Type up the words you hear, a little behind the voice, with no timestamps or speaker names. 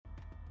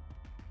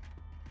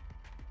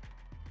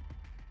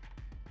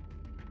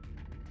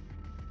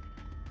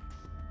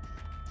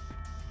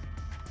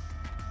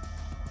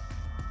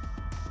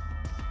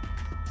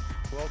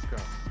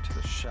Welcome to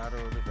the Shadow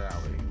of the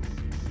Valley,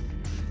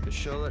 the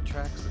show that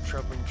tracks the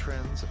troubling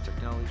trends of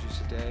technology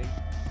today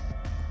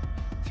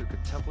through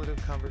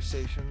contemplative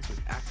conversations with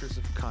actors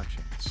of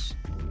conscience.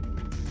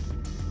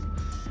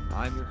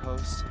 I'm your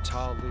host,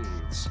 Tal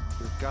Leeds,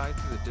 your guide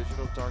through the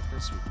digital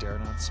darkness we dare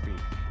not speak.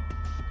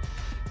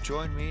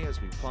 Join me as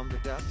we plumb the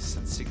depths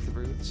and seek the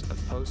roots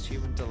of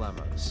post-human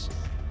dilemmas.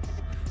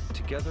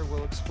 Together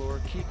we'll explore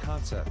key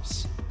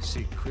concepts,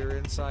 seek clear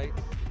insight,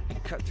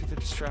 and cut through the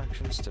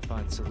distractions to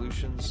find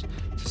solutions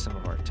to some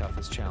of our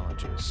toughest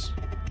challenges.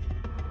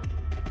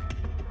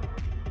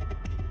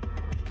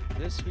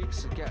 This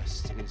week's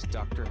guest is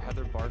Dr.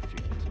 Heather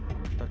Barfield.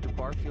 Dr.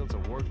 Barfield's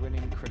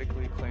award-winning,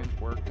 critically acclaimed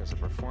work as a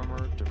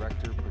performer,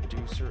 director,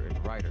 producer,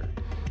 and writer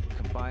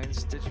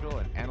combines digital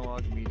and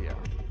analog media.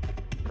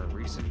 Her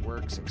recent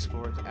works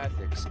explore the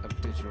ethics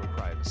of digital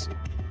privacy.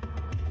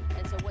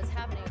 And so what's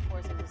happening, of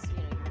course, is, you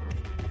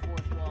move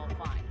fourth wall,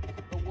 fine.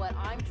 But what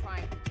I'm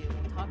trying to do,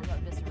 when we talk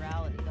about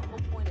viscerality, the whole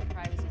point of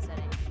privacy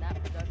settings and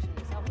that production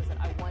itself was that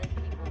I wanted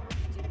people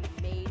to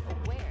be made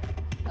aware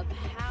of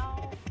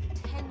how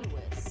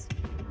tenuous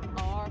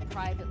our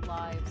private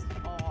lives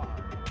are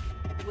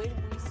when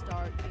we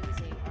start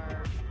using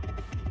our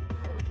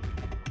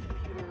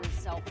computers,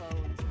 cell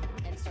phones,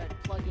 and start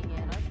plugging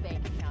in our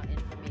bank account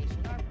information,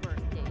 our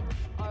birth date,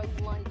 our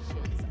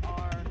lunches,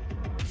 our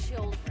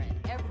children,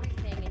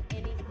 everything and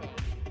anything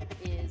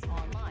is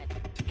online.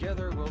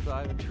 Together, we'll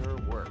dive into her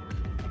work,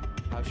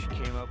 how she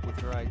came up with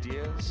her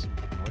ideas,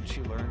 and what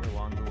she learned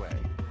along the way.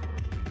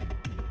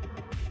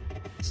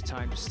 It's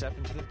time to step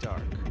into the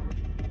dark,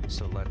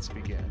 so let's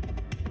begin.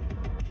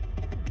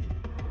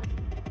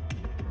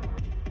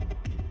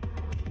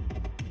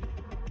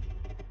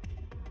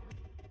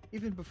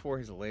 Even before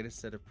his latest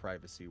set of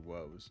privacy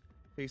woes,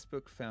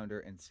 Facebook founder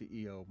and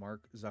CEO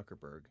Mark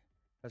Zuckerberg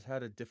has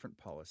had a different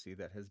policy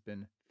that has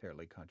been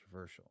fairly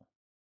controversial.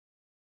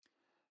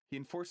 He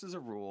enforces a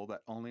rule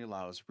that only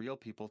allows real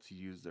people to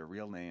use their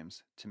real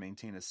names to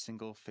maintain a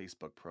single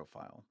Facebook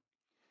profile.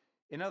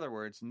 In other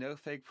words, no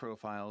fake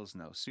profiles,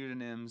 no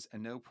pseudonyms,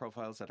 and no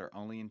profiles that are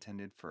only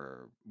intended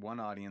for one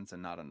audience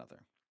and not another.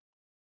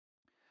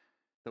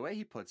 The way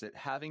he puts it,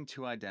 having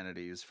two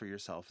identities for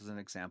yourself is an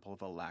example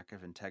of a lack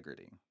of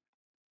integrity.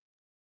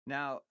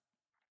 Now,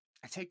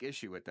 I take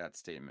issue with that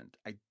statement.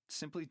 I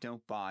simply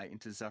don't buy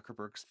into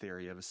Zuckerberg's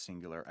theory of a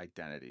singular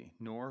identity,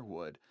 nor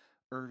would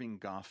Erving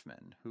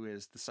Goffman, who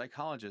is the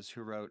psychologist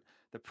who wrote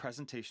The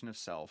Presentation of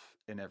Self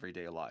in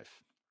Everyday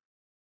Life.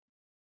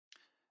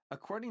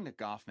 According to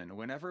Goffman,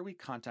 whenever we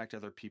contact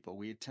other people,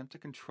 we attempt to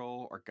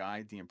control or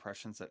guide the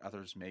impressions that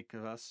others make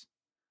of us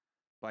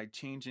by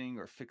changing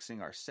or fixing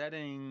our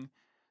setting,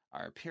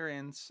 our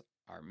appearance,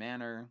 our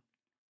manner.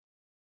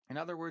 In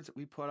other words,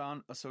 we put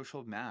on a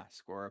social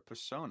mask or a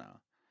persona.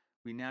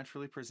 We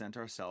naturally present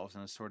ourselves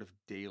in a sort of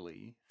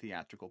daily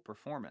theatrical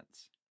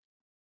performance.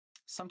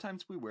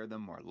 Sometimes we wear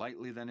them more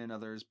lightly than in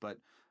others, but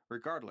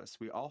regardless,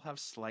 we all have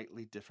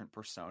slightly different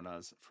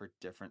personas for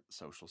different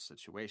social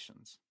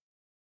situations.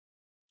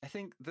 I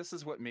think this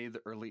is what made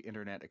the early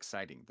internet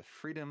exciting, the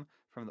freedom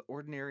from the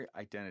ordinary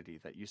identity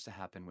that used to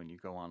happen when you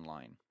go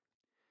online.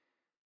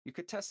 You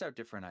could test out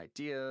different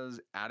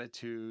ideas,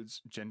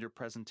 attitudes, gender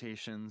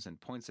presentations,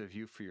 and points of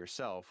view for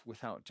yourself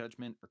without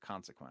judgment or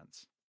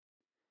consequence.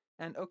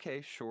 And okay,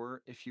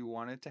 sure, if you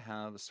wanted to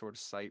have a sort of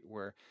site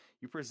where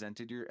you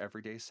presented your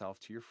everyday self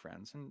to your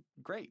friends, and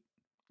great,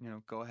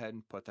 go ahead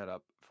and put that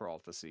up for all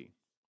to see.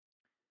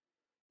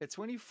 It's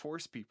when you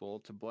force people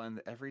to blend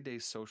the everyday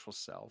social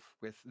self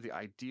with the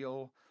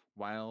ideal,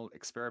 wild,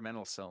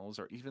 experimental selves,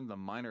 or even the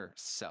minor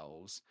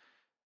selves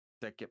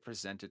that get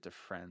presented to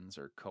friends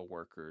or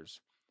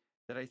coworkers,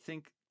 that I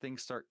think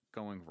things start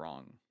going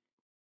wrong.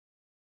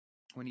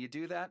 When you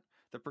do that,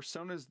 the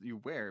personas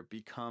you wear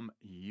become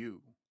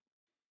you.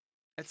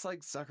 It's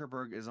like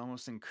Zuckerberg is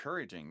almost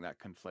encouraging that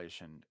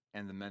conflation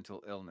and the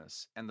mental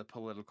illness and the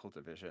political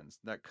divisions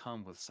that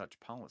come with such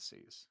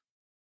policies.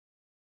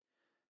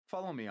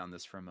 Follow me on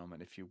this for a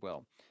moment, if you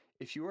will.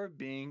 If you are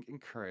being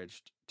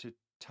encouraged to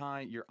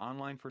tie your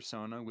online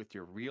persona with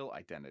your real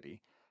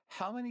identity,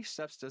 how many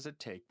steps does it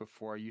take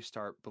before you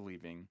start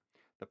believing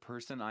the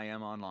person I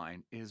am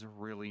online is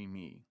really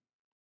me?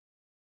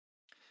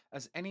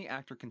 As any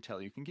actor can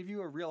tell, you can give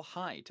you a real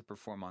high to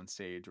perform on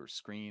stage or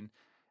screen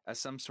as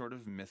some sort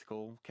of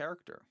mythical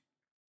character.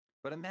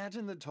 But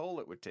imagine the toll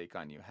it would take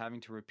on you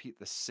having to repeat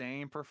the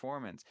same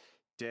performance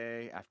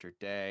day after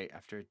day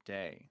after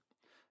day.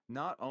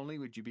 Not only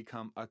would you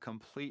become a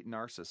complete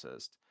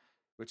narcissist,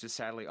 which is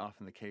sadly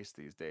often the case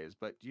these days,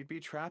 but you'd be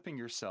trapping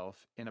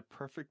yourself in a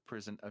perfect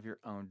prison of your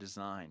own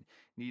design,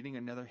 needing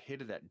another hit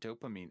of that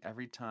dopamine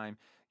every time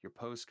your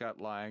post got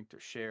liked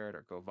or shared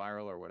or go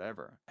viral or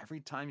whatever,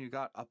 every time you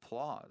got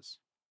applause.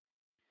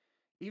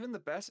 Even the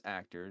best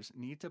actors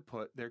need to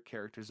put their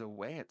characters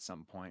away at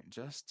some point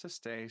just to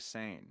stay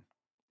sane.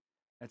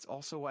 It's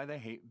also why they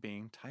hate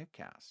being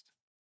typecast.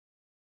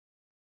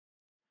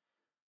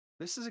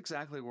 This is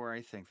exactly where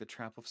I think the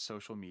trap of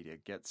social media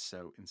gets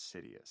so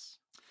insidious.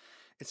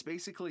 It's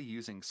basically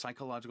using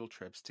psychological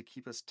trips to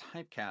keep us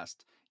typecast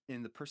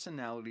in the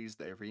personalities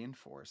they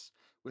reinforce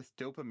with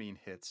dopamine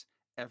hits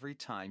every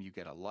time you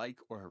get a like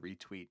or a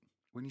retweet.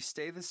 When you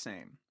stay the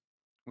same,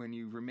 when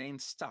you remain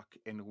stuck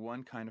in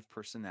one kind of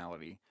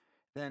personality,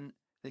 then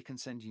they can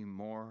send you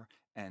more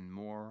and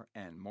more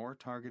and more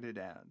targeted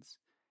ads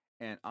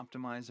and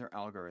optimize their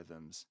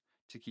algorithms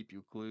to keep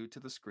you glued to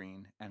the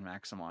screen and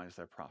maximize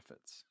their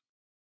profits.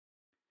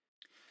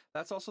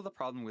 That's also the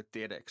problem with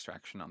data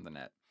extraction on the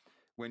net.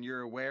 When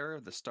you're aware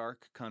of the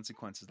stark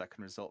consequences that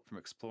can result from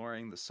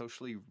exploring the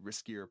socially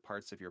riskier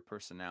parts of your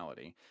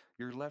personality,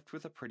 you're left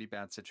with a pretty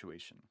bad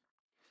situation.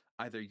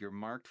 Either you're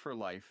marked for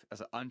life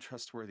as an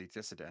untrustworthy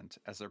dissident,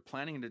 as they're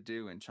planning to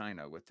do in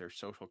China with their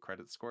social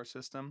credit score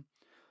system,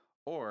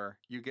 or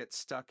you get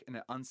stuck in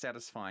an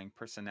unsatisfying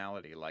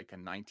personality like a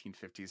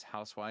 1950s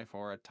housewife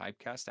or a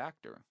typecast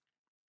actor.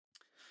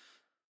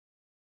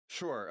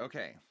 Sure,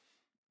 okay,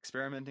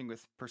 experimenting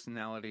with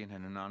personality in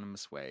an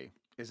anonymous way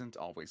isn't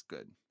always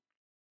good.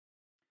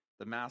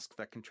 The mask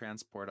that can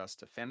transport us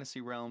to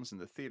fantasy realms in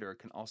the theater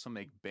can also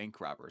make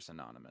bank robbers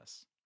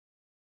anonymous.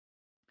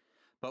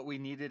 But we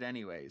need it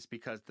anyways,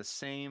 because the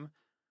same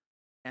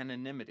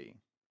anonymity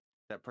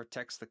that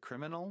protects the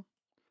criminal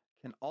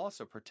can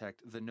also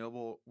protect the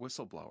noble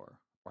whistleblower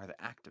or the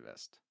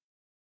activist.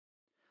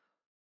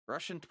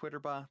 Russian Twitter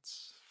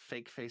bots,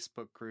 fake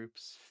Facebook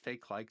groups,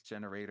 fake like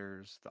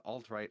generators, the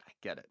alt-right, I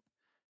get it.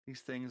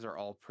 These things are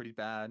all pretty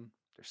bad.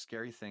 They're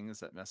scary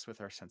things that mess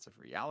with our sense of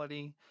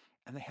reality,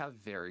 and they have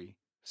very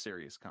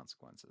serious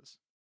consequences.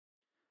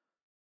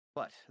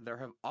 But there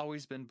have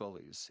always been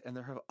bullies, and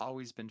there have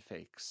always been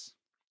fakes.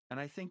 And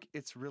I think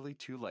it's really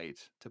too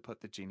late to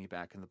put the genie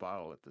back in the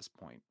bottle at this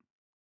point.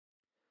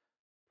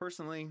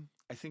 Personally,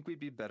 I think we'd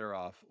be better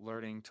off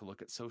learning to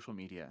look at social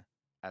media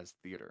as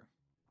theater,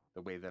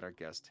 the way that our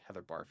guest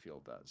Heather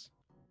Barfield does.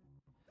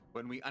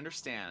 When we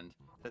understand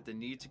that the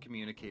need to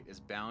communicate is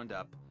bound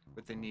up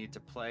with the need to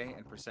play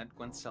and present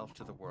oneself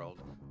to the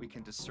world, we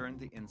can discern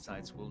the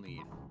insights we'll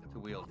need to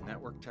wield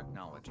network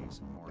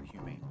technologies more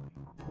humanely.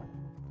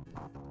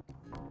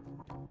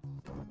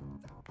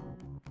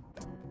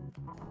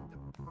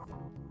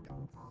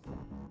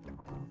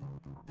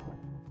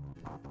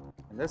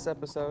 In this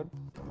episode,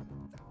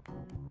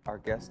 our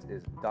guest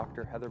is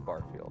Dr. Heather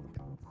Barfield.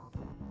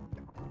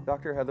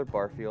 Dr. Heather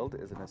Barfield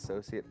is an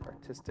Associate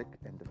Artistic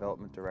and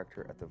Development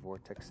Director at the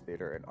Vortex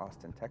Theater in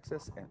Austin,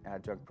 Texas, and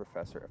Adjunct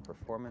Professor of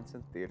Performance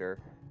and Theater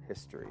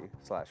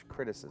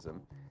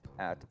History/Criticism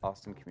at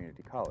Austin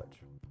Community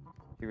College.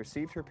 She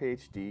received her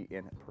PhD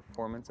in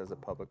Performance as a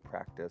Public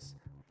Practice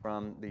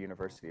from the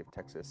University of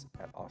Texas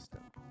at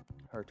Austin.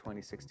 Her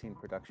 2016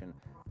 production,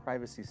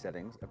 Privacy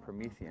Settings, A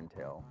Promethean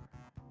Tale,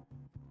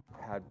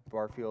 had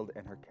Barfield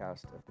and her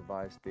cast of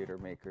devised theater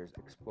makers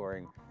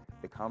exploring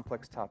the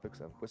complex topics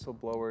of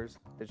whistleblowers,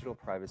 digital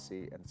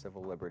privacy, and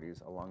civil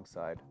liberties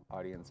alongside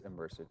audience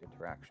immersive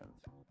interactions.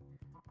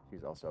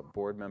 She's also a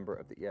board member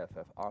of the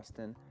EFF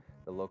Austin,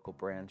 the local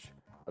branch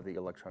of the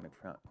Electronic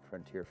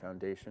Frontier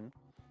Foundation,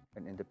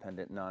 an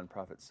independent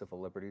nonprofit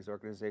civil liberties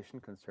organization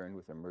concerned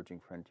with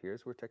emerging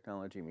frontiers where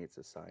technology meets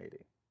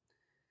society.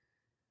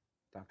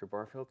 Dr.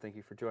 Barfield, thank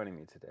you for joining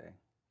me today.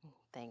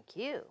 Thank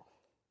you.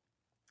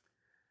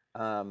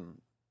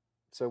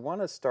 So I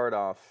want to start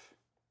off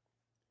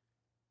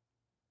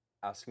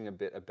asking a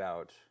bit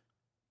about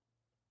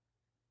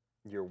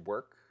your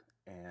work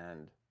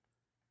and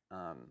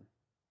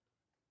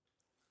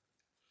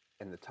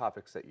the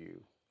topics that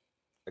you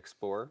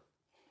explore,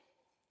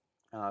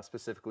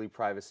 specifically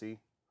privacy.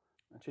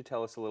 Why don't you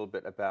tell us a little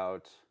bit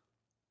about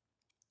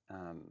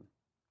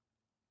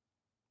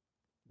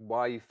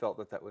why you felt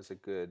that was a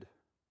good,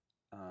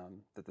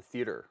 that the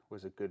theater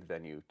was a good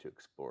venue to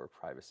explore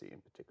privacy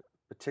in particular,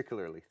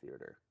 particularly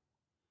theater?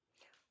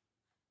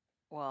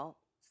 Well,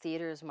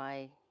 theater is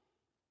my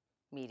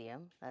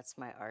medium. That's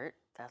my art.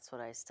 That's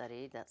what I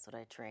studied. That's what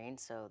I trained.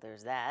 So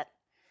there's that.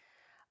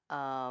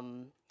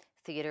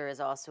 Theater is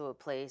also a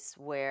place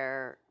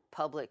where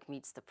public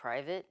meets the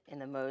private in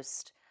the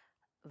most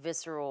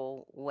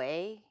visceral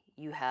way.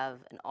 You have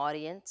an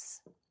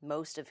audience,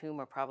 most of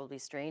whom are probably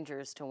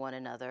strangers to one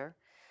another,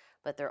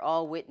 but they're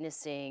all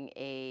witnessing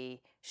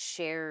a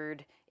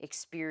shared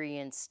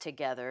experience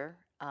together.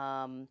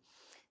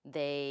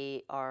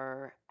 They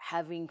are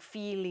having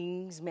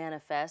feelings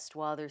manifest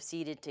while they're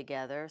seated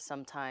together,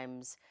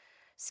 sometimes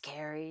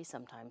scary,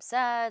 sometimes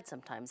sad,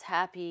 sometimes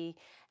happy.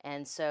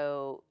 And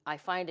so I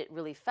find it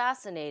really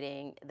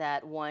fascinating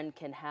that one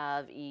can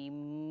have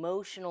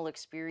emotional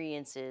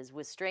experiences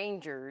with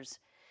strangers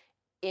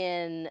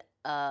in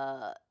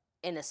a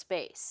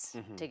space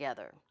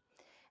together,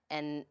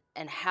 and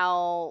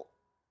how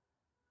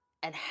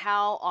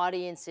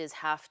audiences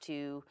have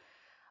to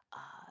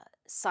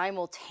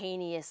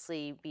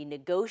simultaneously be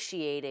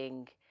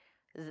negotiating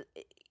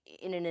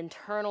in an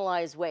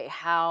internalized way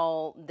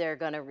how they're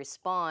going to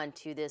respond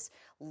to this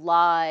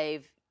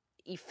live,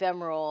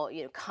 ephemeral,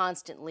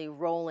 constantly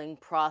rolling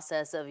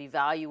process of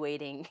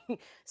evaluating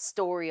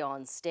story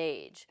on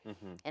stage.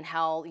 And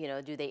how,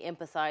 do they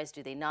empathize?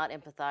 Do they not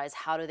empathize?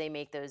 How do they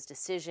make those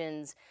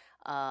decisions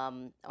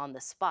on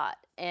the spot?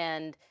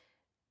 And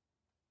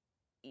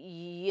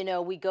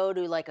we go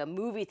to like a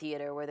movie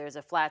theater where there's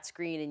a flat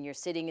screen and you're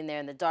sitting in there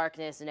in the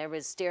darkness and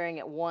everyone's staring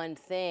at one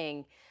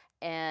thing.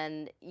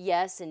 And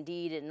yes,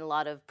 indeed, in a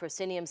lot of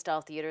proscenium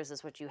style theaters,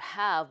 that's what you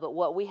have. But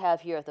what we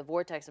have here at the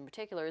Vortex in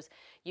particular is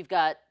you've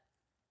got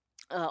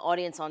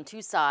audience on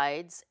two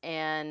sides,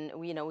 and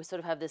we sort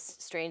of have this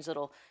strange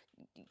little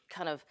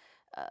kind of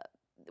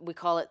we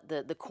call it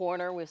the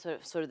corner. We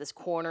sort of this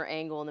corner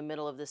angle in the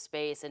middle of the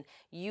space, and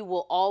you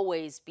will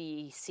always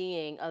be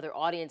seeing other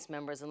audience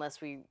members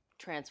unless we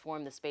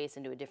transform the space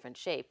into a different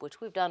shape, which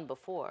we've done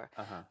before.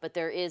 But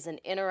there is an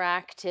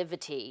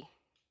interactivity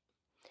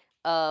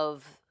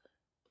of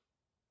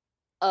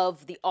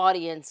the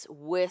audience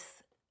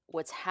with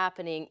what's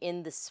happening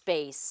in the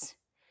space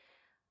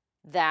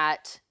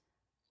that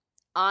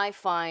I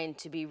find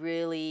to be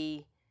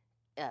really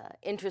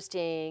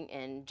interesting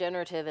and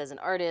generative as an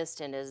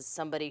artist and as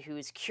somebody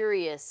who's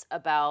curious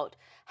about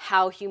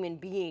how human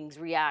beings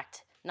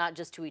react not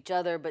just to each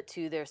other but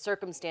to their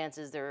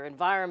circumstances, their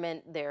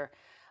environment, their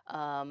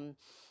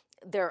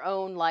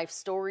own life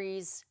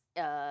stories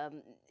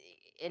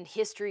and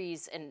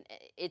histories, and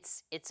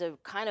it's a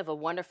kind of a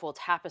wonderful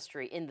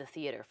tapestry in the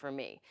theater for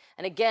me.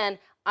 And again,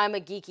 I'm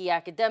a geeky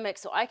academic,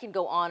 so I can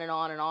go on and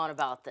on and on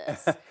about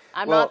this.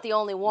 I'm not the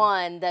only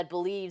one that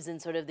believes in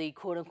sort of the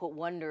quote-unquote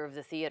wonder of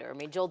the theater. I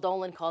mean, Joel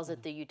Dolan calls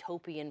it the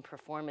utopian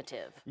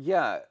performative.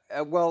 Yeah,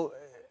 well,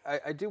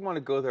 I do want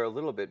to go there a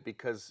little bit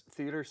because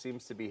theater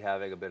seems to be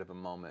having a bit of a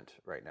moment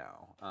right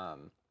now.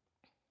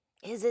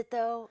 Is it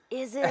though?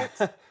 Is it?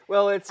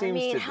 Well, it seems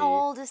to be. How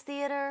old is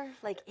theater?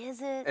 Like,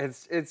 is it?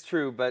 It's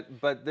true,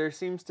 but there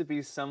seems to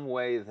be some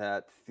way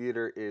that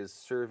theater is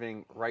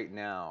serving right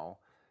now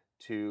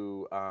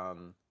to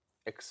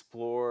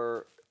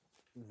explore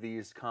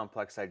these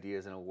complex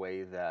ideas in a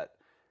way that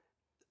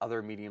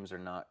other mediums are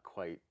not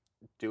quite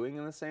doing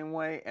in the same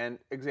way. And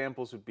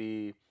examples would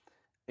be,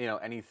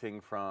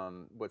 anything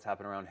from what's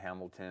happened around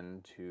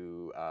Hamilton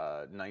to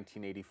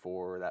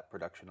 1984, that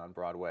production on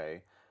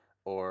Broadway,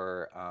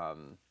 or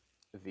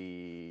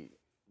the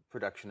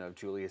production of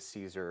Julius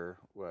Caesar,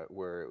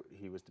 where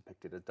he was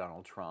depicted as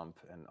Donald Trump,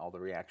 and all the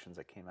reactions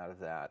that came out of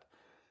that.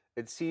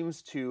 It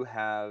seems to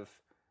have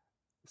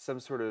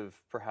some sort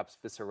of perhaps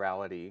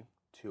viscerality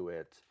to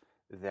it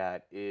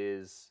that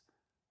is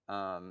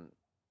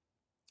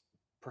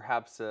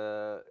perhaps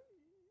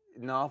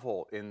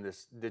novel in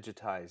this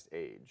digitized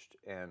age.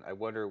 And I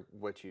wonder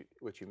what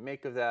you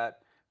make of that,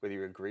 whether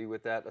you agree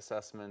with that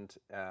assessment,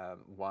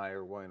 why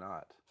or why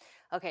not.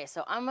 Okay,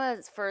 so I'm going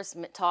to first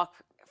talk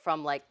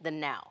from like the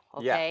now,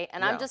 okay? Yeah,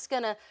 and I'm just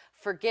going to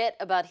forget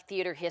about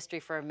theater history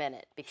for a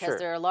minute because Sure.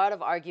 there are a lot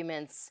of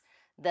arguments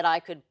that I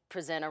could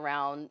present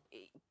around.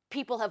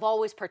 People have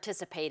always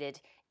participated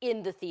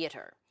in the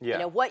theater.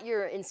 Yeah. What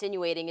you're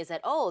insinuating is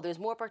that, there's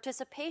more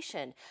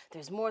participation,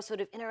 there's more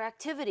sort of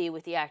interactivity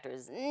with the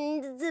actors.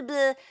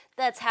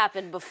 That's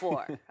happened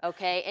before,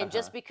 okay? And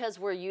just because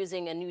we're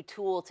using a new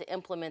tool to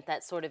implement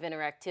that sort of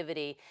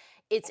interactivity,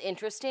 it's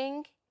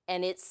interesting,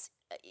 and it's,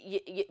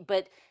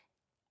 but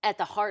at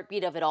the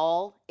heartbeat of it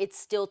all, it's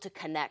still to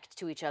connect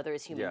to each other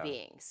as human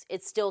beings.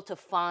 It's still to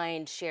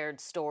find shared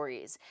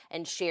stories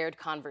and shared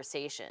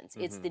conversations.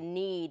 It's the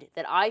need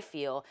that I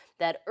feel,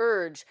 that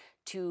urge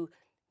to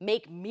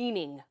make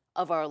meaning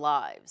of our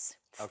lives.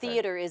 Okay.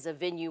 Theater is a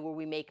venue where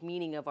we make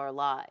meaning of our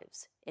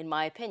lives, in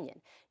my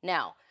opinion.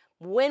 Now,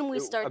 when we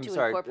start I'm to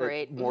sorry,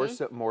 incorporate...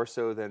 more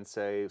so than,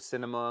 say,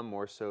 cinema,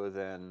 more so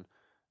than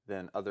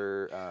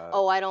other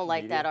I don't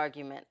like media? that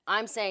argument.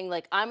 I'm saying,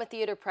 like, I'm a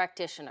theater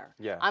practitioner.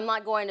 Yeah. I'm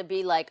not going to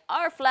be like,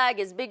 our flag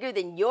is bigger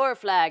than your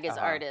flag as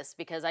artists,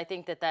 because I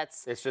think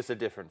that's... It's just a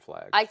different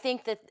flag. I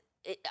think that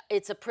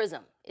it's a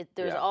prism.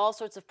 There's Yeah. all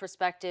sorts of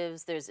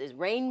perspectives. There's a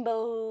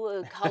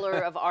rainbow color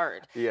of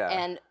art. Yeah.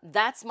 And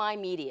that's my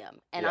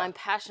medium. And Yeah. I'm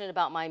passionate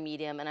about my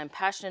medium, and I'm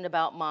passionate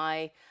about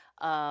my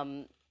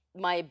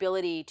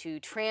ability to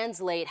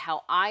translate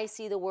how I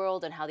see the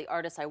world and how the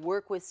artists I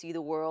work with see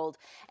the world,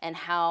 and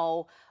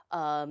how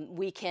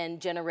we can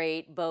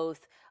generate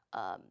both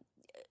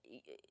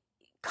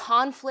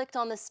conflict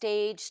on the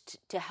stage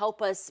to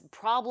help us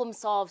problem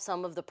solve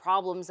some of the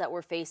problems that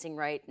we're facing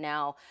right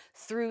now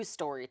through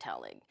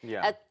storytelling.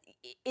 Yeah.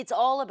 It's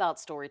all about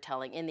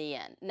storytelling in the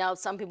end. Now,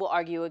 some people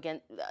argue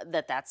again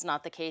that that's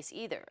not the case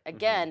either.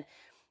 Again,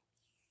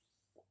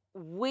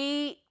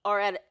 we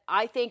are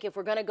I think if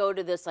we're going to go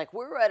to this, like,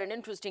 we're at an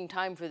interesting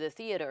time for the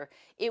theater,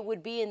 it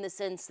would be in the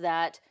sense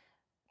that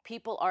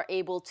people are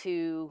able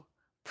to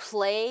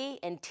play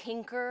and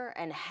tinker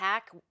and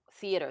hack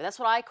theater. That's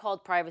what I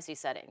called privacy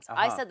settings.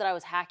 I said that I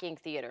was hacking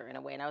theater in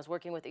a way, and I was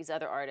working with these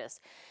other artists.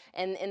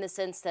 And in the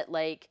sense that,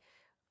 like,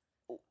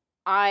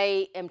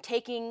 I am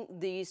taking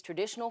these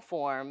traditional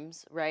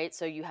forms, right?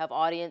 So you have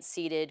audience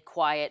seated,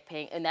 quiet,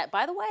 paying, and that,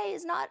 by the way,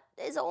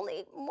 is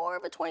only more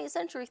of a 20th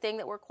century thing,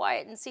 that we're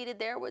quiet and seated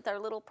there with our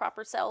little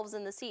proper selves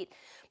in the seat.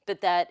 But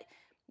that,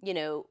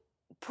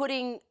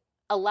 putting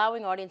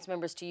allowing audience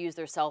members to use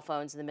their cell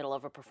phones in the middle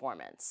of a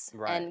performance,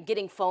 Right. and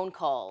getting phone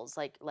calls,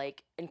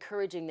 like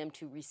encouraging them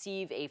to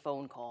receive a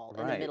phone call in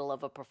the Right. middle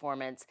of a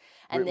performance,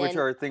 and Which then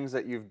are things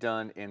that you've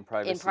done in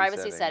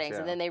privacy settings, yeah.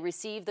 and then they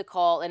receive the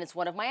call, and it's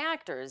one of my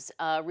actors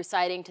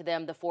reciting to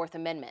them the Fourth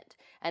Amendment,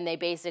 and they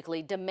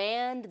basically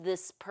demand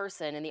this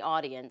person in the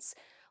audience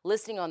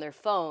listening on their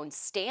phone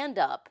stand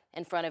up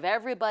in front of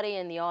everybody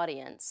in the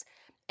audience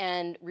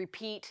and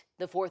repeat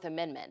the Fourth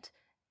Amendment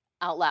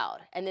out loud,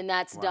 and then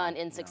that's done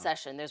in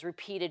succession. There's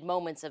repeated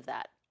moments of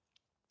that,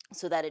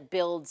 so that it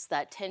builds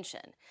that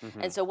tension.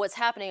 And so what's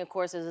happening, of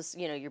course, is this,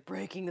 you're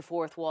breaking the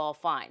fourth wall,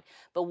 fine.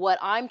 But what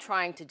I'm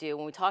trying to do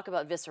when we talk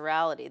about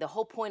viscerality, the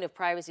whole point of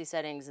privacy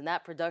settings and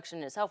that production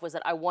in itself was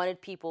that I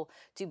wanted people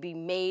to be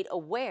made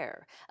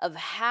aware of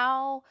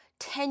how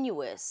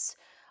tenuous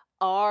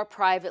our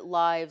private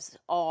lives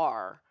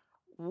are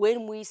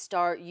when we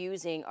start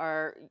using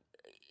our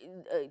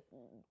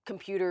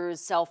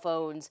computers, cell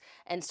phones,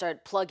 and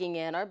start plugging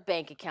in our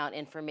bank account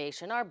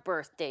information, our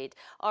birth date,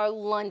 our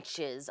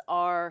lunches,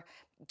 our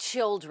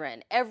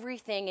children,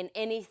 everything and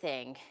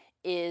anything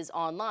is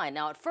online.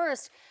 Now, at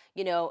first,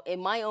 in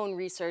my own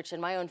research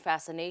and my own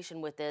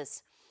fascination with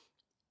this,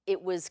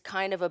 it was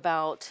kind of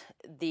about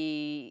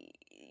the,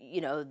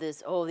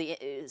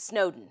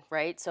 Snowden,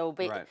 right?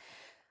 Right.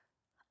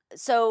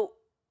 So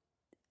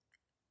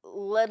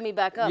let me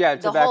back up. Yeah,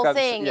 to the back whole up,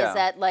 thing yeah. is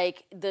that,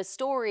 like, the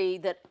story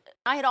that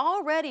I had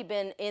already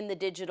been in the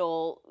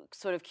digital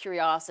sort of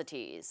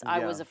curiosities. I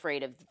was Yeah.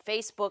 afraid of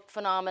Facebook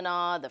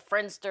phenomena, the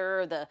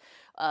Friendster, the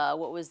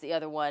what was the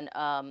other one?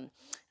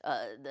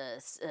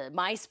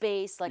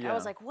 MySpace. Like, I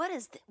was Yeah. like, what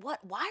is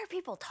what? Why are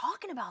people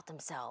talking about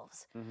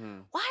themselves? Mm-hmm.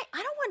 Why?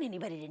 I don't want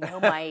anybody to know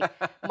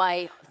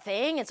my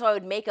thing, and so I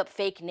would make up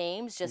fake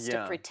names just to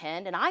Yeah.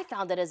 pretend. And I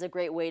found that as a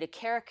great way to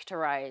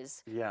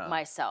characterize Yeah.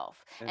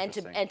 myself and to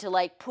Interesting.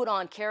 like put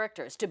on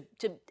characters to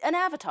an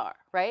avatar,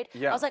 right?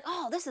 Yeah. I was like,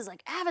 oh, this is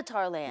like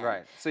Avatar land.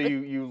 Right. So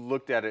you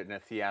looked at it in a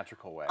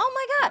theatrical way. Oh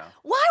my God, Yeah.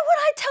 why would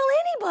I tell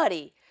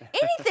anybody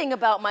anything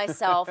about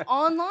myself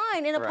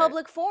online in a Right.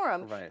 public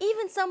forum? Right.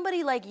 Even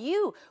somebody like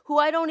you, who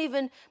I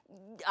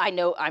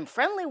know I'm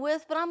friendly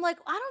with, but I'm like,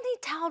 I don't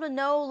need Tal to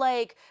know,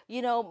 like,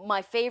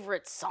 my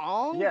favorite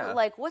song. Yeah.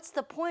 Like, what's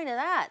the point of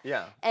that?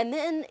 Yeah. And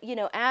then,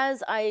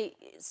 as I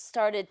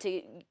started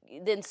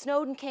then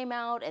Snowden came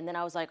out, and then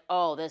I was like,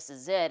 oh, this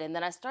is it. And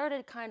then I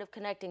started kind of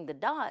connecting the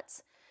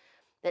dots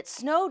that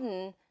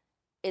Snowden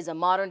is a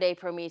modern day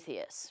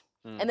Prometheus.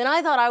 And then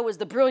I thought I was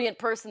the brilliant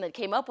person that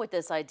came up with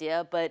this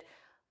idea, but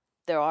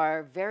there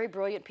are very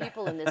brilliant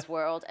people in this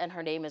world, and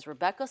her name is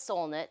Rebecca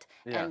Solnit,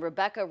 Yeah. and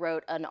Rebecca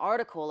wrote an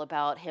article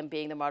about him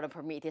being the modern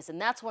Prometheus,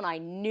 and that's when I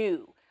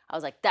knew. I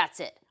was like,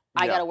 that's it.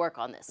 I Yeah. got to work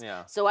on this.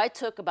 Yeah. So I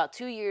took about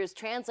 2 years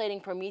translating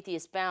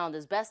Prometheus Bound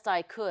as best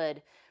I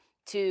could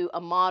to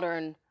a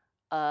modern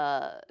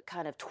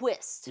kind of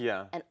twist.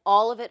 Yeah. And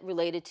all of it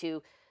related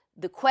to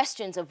the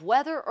questions of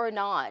whether or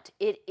not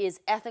it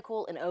is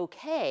ethical and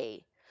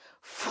okay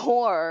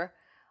for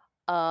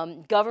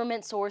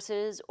government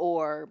sources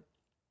or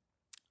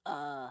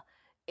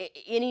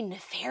any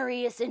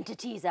nefarious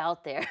entities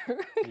out there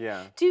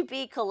Yeah. to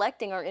be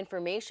collecting our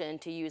information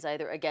to use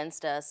either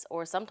against us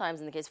or sometimes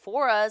in the case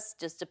for us,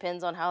 just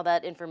depends on how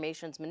that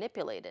information's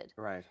manipulated.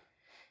 Right.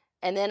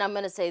 And then I'm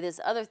going to say this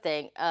other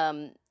thing,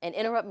 and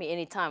interrupt me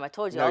anytime. I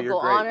told you, No, I'll you're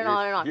go great. on and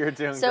on and on. You're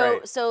doing so,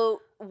 great.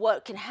 So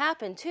what can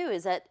happen too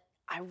is that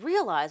I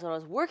realized when I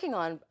was working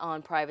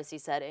on privacy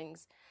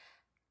settings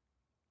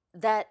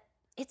that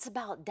it's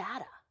about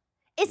data.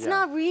 It's Yeah.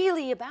 not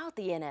really about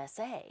the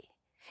NSA.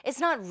 It's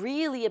not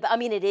really about, I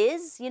mean, it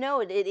is,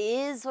 it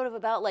is sort of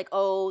about like,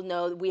 oh,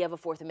 no, we have a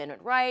Fourth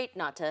Amendment right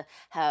not to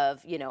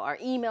have, our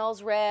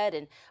emails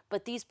read.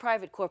 But these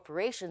private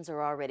corporations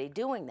are already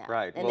doing that.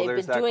 Right. And Well, they've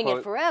there's been that doing quote-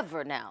 it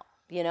forever now,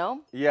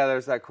 Yeah,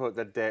 there's that quote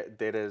that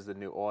data is the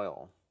new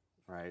oil,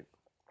 right?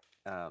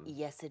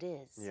 Yes, it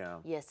is. Yeah.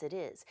 Yes, it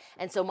is.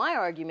 And so my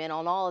argument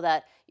on all of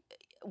that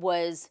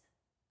was,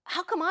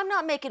 how come I'm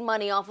not making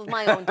money off of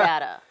my own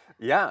data?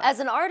 Yeah. As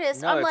an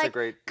artist, No, I'm it's a like,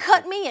 great-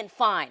 cut me in,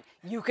 fine.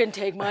 You can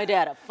take my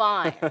data,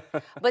 fine.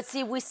 But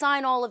see, we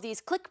sign all of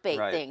these clickbait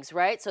Right. things,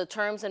 right? So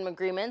terms and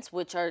agreements,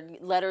 which are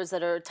letters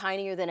that are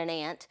tinier than an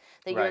ant,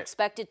 that you're Right.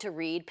 expected to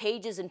read,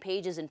 pages and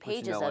pages and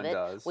pages no of one it,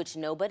 does. which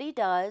nobody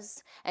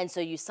does. And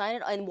so you sign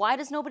it. And why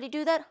does nobody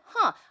do that?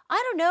 I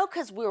don't know,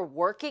 because we're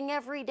working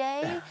every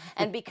day,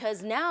 and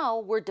because now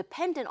we're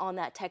dependent on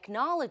that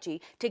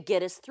technology to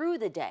get us through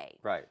the day.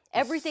 Right.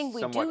 Everything It's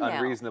we somewhat do now.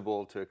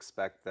 unreasonable to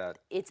expect that.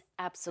 It's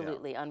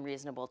absolutely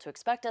unreasonable to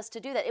expect us to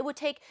do that. It would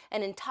take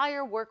an entire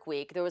work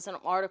week. There was an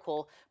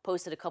article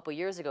posted a couple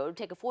years ago. It would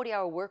take a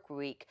 40-hour work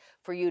week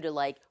for you to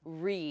like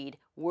read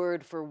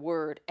word for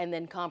word and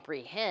then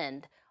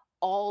comprehend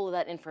all of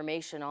that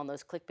information on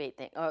those clickbait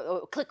things,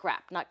 click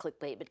wrap, not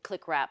clickbait, but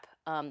click wrap.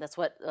 That's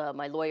what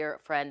my lawyer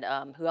friend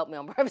who helped me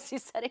on privacy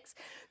settings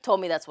told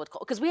me that's what's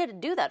called. Because we had to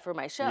do that for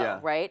my show, Yeah.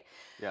 right?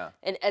 Yeah.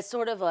 And as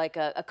sort of like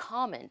a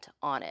comment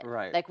on it.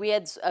 Right. Like we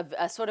had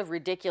a sort of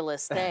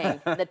ridiculous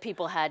thing that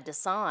people had to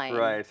sign.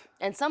 Right.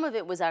 And some of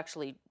it was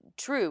actually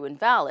true and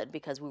valid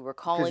because we were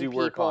calling you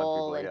people. were calling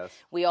people, and yes.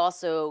 we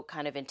also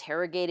kind of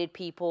interrogated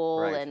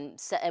people. Right.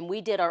 And we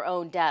did our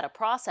own data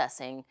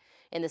processing.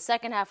 In the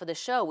second half of the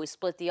show, we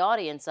split the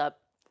audience up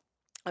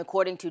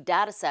according to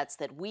data sets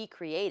that we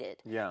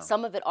created. Yeah.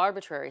 Some of it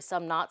arbitrary,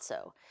 some not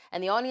so.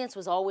 And the audience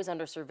was always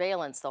under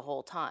surveillance the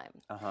whole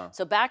time.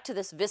 So back to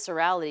this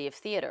viscerality of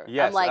theater.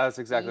 Yes, I'm like, that's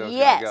exactly where I was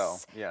going to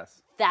go.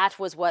 Yes. That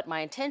was what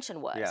my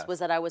intention was, Yes. was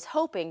that I was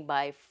hoping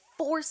by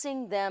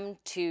forcing them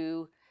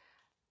to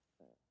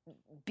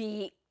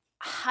be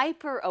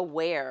hyper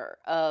aware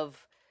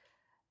of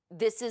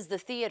this is the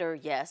theater,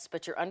 yes,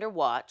 but you're under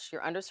watch,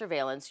 you're under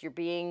surveillance, you're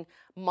being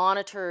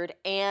monitored,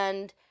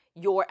 and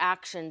your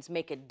actions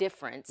make a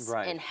difference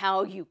Right. in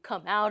how you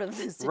come out of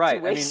the situation.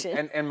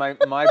 Right. I mean,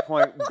 and my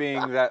point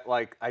being that,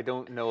 like, I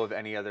don't know of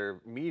any other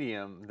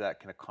medium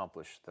that can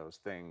accomplish those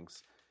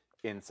things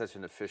in such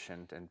an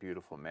efficient and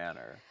beautiful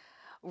manner.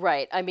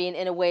 Right. I mean,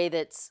 in a way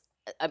that's,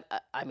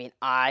 I'm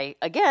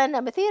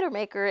a theater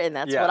maker, and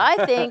that's Yeah. what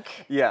I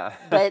think. Yeah.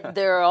 But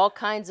there are all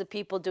kinds of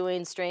people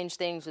doing strange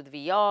things with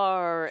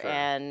VR Sure.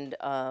 and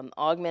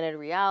augmented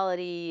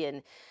reality,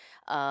 and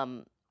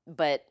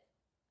but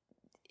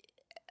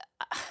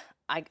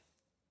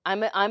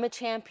I'm a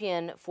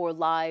champion for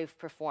live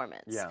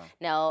performance. Yeah.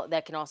 Now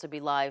that can also be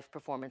live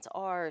performance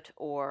art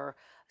or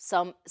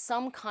some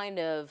kind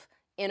of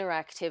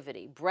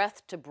interactivity,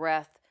 breath to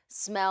breath,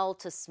 smell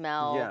to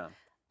smell. Yeah.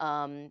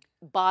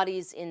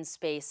 Bodies in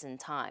space and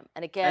time.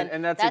 And again,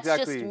 And that's just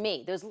exactly-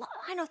 me.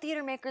 I know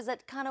theater makers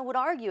that kind of would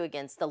argue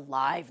against the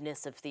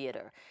liveness of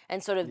theater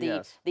and sort of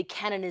Yes. the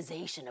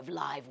canonization of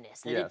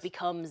liveness, that Yes. it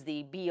becomes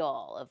the be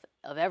all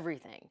of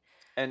everything.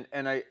 And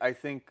I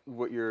think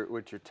what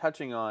you're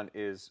touching on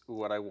is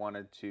what I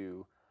wanted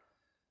to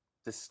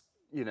just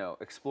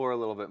explore a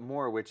little bit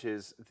more, which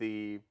is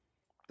the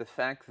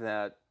fact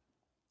that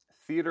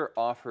theater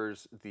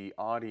offers the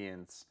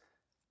audience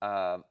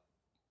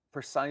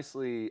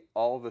precisely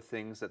all the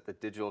things that the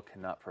digital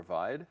cannot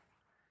provide,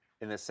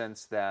 in the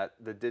sense that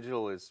the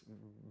digital is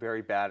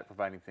very bad at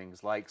providing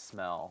things like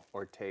smell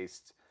or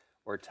taste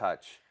or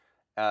touch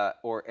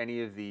or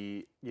any of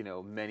the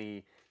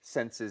many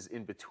senses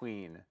in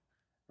between,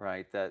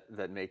 right?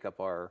 That make up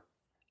our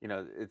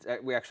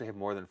we actually have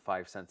more than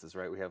 5 senses,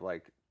 right? We have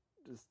like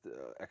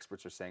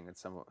experts are saying it's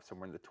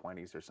somewhere in the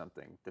 20s or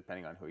something,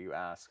 depending on who you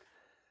ask.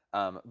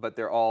 But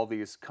they're all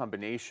these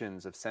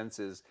combinations of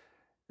senses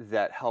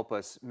that help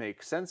us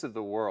make sense of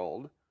the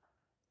world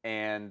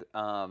and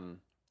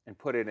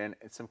put it in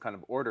some kind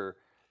of order.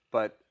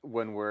 But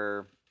when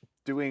we're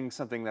doing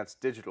something that's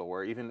digital,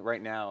 where even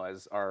right now,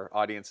 as our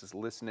audience is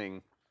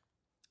listening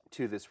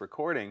to this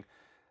recording,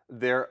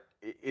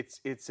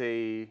 it's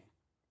a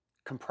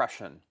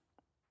compression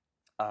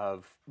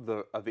of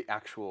the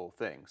actual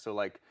thing. So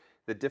like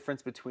the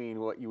difference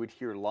between what you would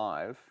hear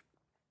live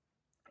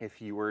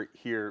if you were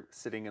here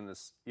sitting in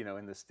this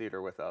in this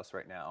theater with us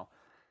right now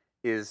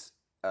is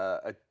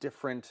a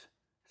different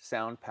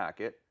sound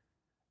packet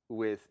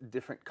with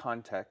different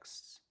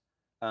contexts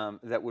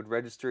that would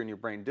register in your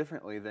brain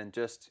differently than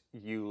just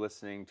you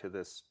listening to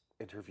this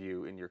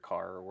interview in your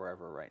car or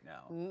wherever right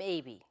now.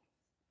 Maybe.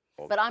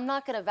 But I'm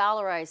not going to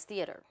valorize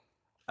theater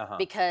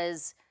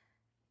because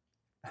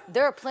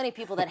there are plenty of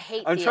people that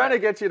hate I'm theater. trying to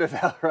get you to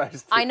valorize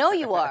theater. I know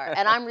you are,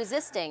 and I'm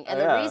resisting. And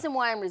the Yeah. reason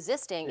why I'm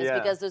resisting is Yeah.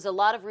 because there's a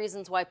lot of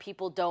reasons why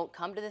people don't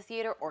come to the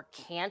theater or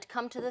can't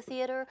come to the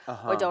theater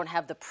or don't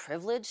have the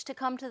privilege to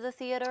come to the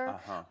theater,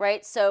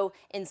 right? So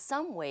in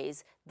some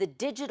ways, the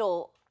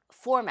digital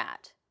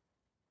format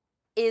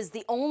is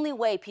the only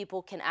way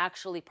people can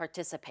actually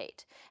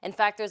participate. In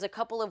fact, there's a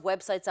couple of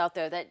websites out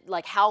there that,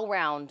 like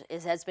HowlRound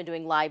has been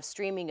doing live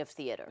streaming of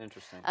theater.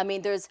 Interesting. I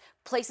mean, there's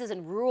places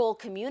in rural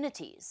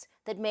communities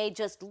that may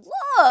just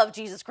love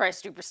Jesus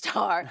Christ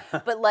Superstar,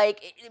 but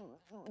like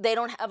they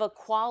don't have a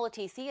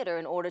quality theater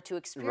in order to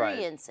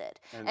experience it.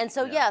 And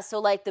so, so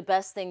like the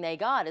best thing they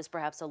got is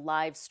perhaps a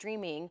live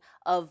streaming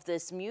of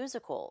this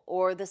musical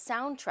or the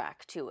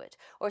soundtrack to it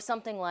or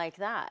something like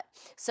that.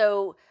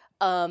 So,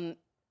 and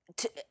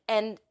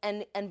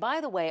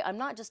by the way, I'm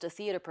not just a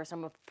theater person,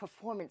 I'm a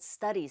performance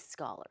studies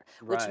scholar,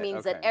 which Right,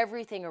 means that okay.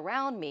 everything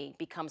around me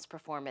becomes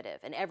performative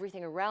and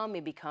everything around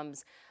me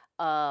becomes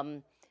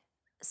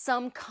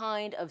some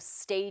kind of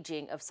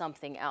staging of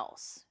something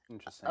else.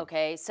 Interesting.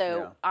 Okay, so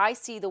Yeah. I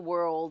see the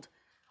world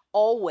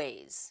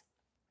always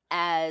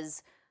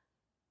as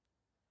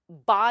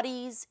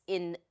bodies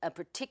in a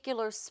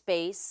particular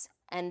space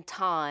and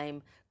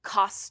time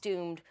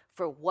costumed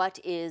for what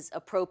is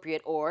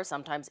appropriate or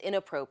sometimes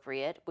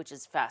inappropriate, which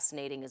is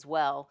fascinating as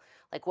well.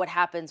 Like what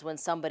happens when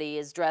somebody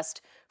is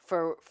dressed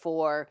for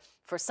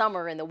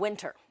summer in the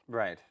winter.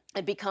 Right.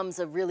 It becomes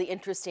a really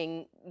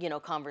interesting,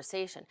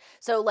 conversation.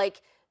 So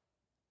like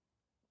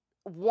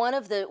one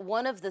of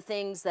the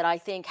things that I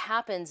think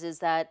happens is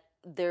that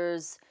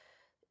there's,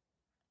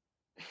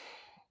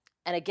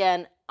 and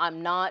again,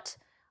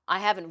 I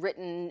haven't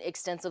written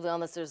extensively on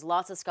this. There's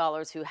lots of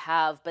scholars who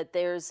have, but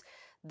there's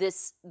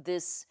this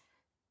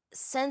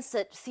sense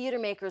that theater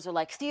makers are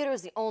like, theater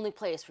is the only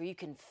place where you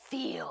can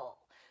feel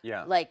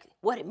Yeah. like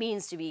what it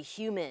means to be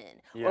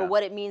human, Yeah. or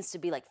what it means to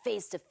be like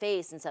face to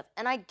face and stuff.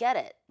 And I get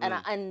it.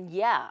 And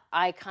yeah,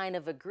 I kind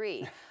of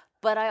agree.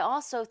 But I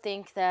also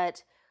think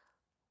that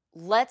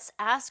let's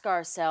ask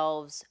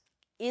ourselves,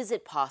 is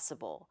it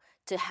possible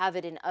to have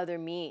it in other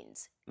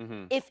means?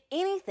 If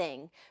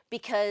anything,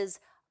 because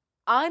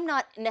I'm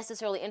not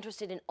necessarily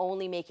interested in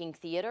only making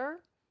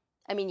theater.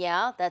 I mean,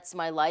 yeah, that's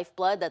my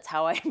lifeblood. That's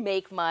how I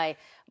make my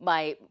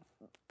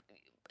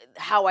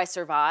how I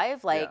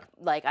survive. Like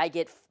I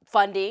get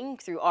funding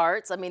through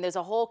arts. I mean, there's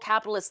a whole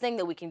capitalist thing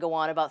that we can go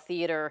on about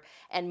theater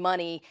and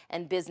money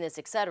and business,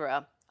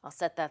 etc. I'll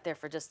set that there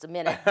for just a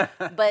minute.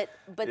 But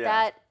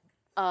Yeah.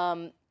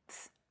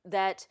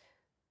 that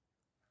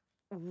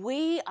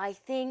I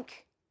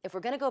think, if we're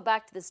going to go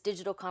back to this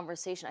digital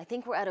conversation, I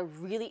think we're at a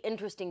really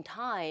interesting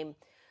time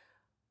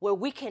where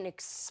we can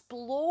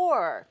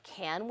explore,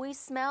 can we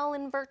smell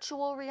in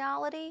virtual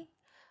reality?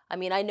 I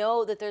mean, I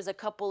know that there's a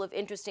couple of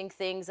interesting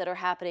things that are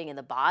happening in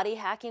the body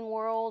hacking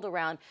world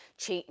around,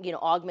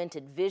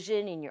 augmented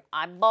vision in your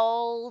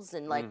eyeballs,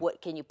 and like,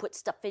 what can you put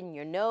stuff in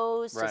your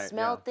nose to Right,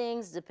 smell yeah.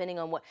 things, depending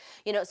on what,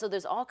 so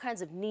there's all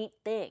kinds of neat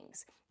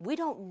things. We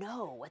don't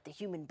know what the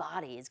human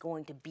body is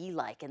going to be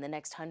like in the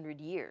next 100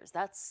 years.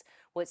 That's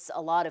what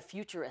a lot of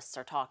futurists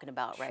are talking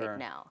about Sure. right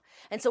now.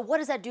 And so what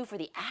does that do for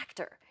the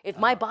actor? If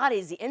my body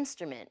is the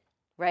instrument,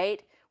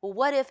 right? Well,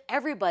 what if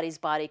everybody's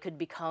body could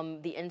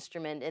become the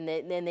instrument, and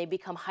then they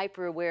become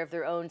hyper aware of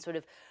their own sort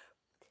of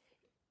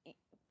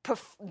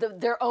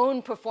their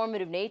own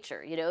performative nature,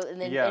 and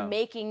then Yeah. and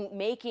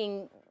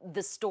making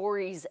the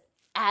stories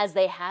as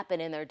they happen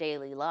in their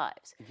daily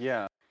lives.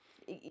 Yeah.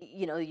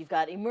 You've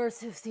got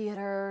immersive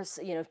theaters,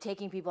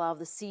 taking people out of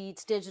the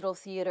seats, digital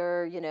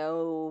theater,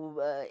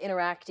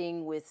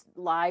 interacting with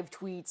live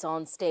tweets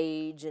on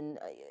stage, and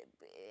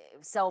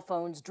cell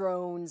phones,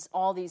 drones,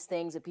 all these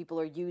things that people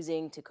are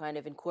using to kind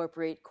of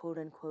incorporate, quote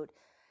unquote,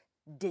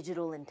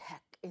 digital and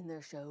tech in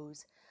their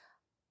shows.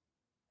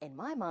 In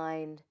my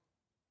mind,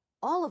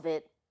 all of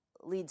it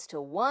leads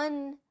to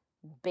one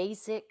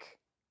basic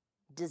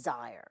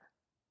desire,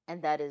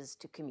 and that is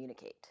to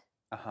communicate.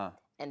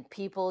 And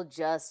people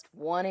just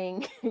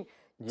wanting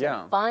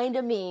to find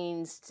a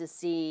means to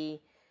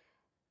see,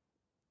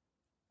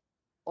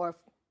 or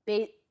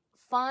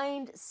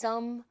find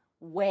some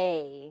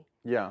way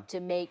to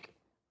make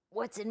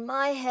what's in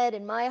my head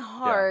and my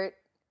heart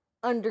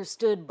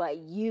understood by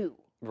you.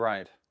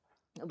 Right.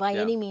 By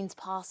any means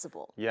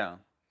possible. Yeah.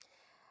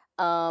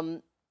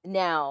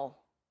 Now,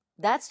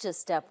 that's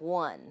just step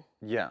one.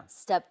 Yeah.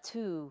 Step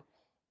two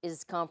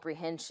is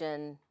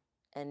comprehension,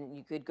 and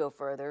you could go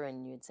further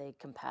and you'd say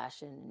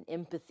compassion and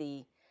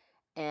empathy.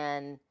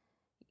 And,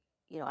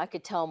 I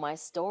could tell my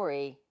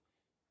story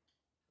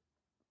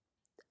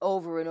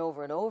over and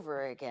over and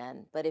over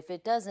again, but if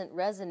it doesn't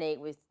resonate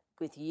with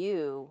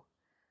you,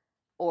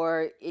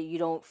 or you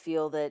don't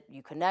feel that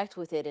you connect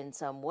with it in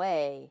some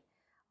way,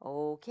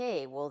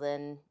 okay, well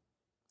then,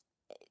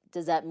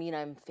 does that mean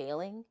I'm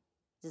failing?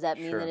 Does that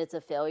mean that it's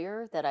a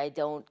failure, that I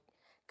don't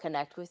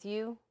connect with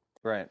you?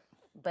 Right.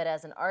 But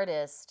as an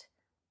artist,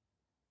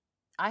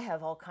 I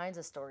have all kinds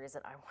of stories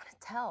that I want to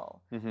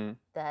tell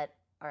that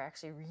are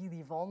actually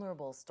really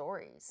vulnerable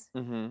stories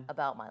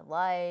about my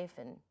life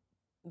and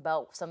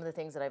about some of the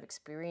things that I've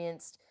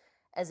experienced,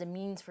 as a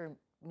means for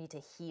me to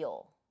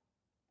heal.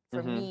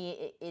 For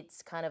me,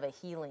 it's kind of a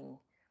healing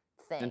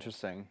thing.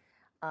 Interesting.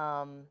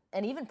 And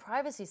even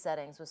privacy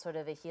settings was sort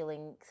of a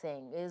healing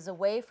thing. It was a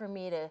way for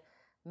me to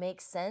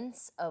make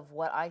sense of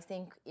what I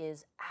think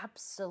is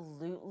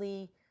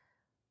absolutely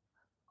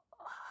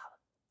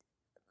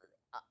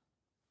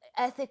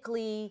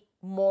ethically,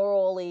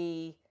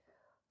 morally,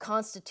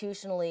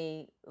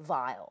 constitutionally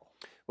vile.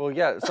 Well,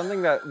 yeah,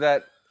 something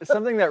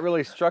that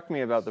really struck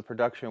me about the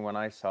production when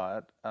I saw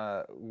it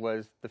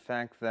was the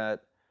fact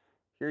that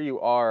here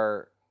you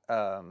are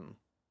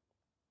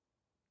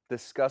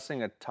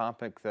discussing a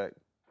topic that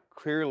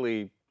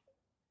clearly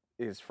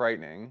is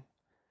frightening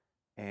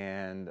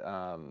and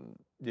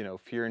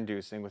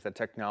fear-inducing, with a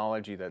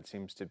technology that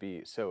seems to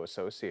be so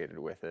associated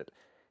with it,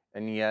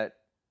 and yet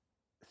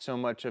so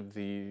much of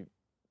the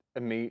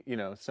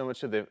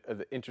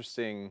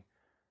interesting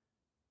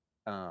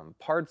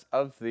parts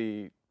of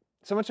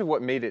so much of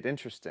what made it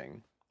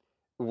interesting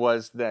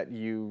was that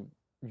you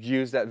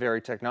use that very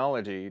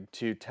technology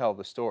to tell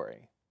the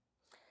story.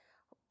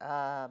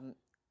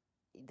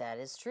 That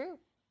is true.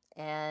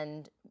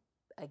 And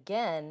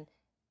again,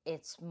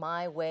 it's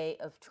my way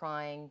of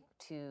trying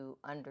to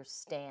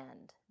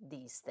understand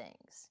these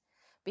things.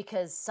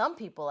 Because some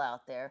people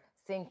out there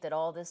think that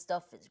all this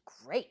stuff is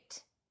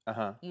great.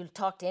 You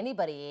talk to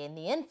anybody in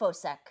the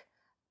InfoSec,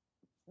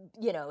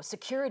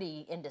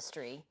 security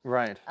industry.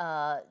 Right.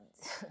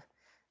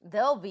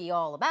 they'll be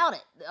all about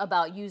it,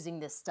 about using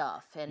this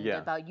stuff and Yeah.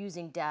 about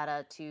using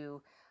data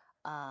to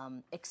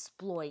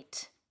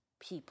exploit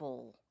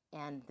people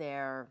and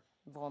their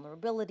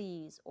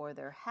vulnerabilities or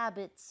their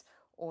habits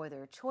or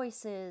their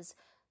choices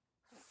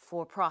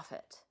for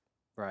profit.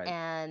 Right.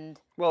 And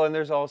Well, and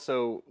there's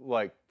also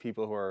like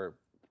people who are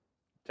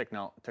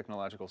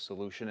technological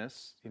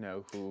solutionists,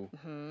 who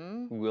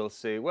will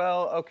say,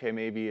 well, okay,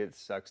 maybe it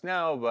sucks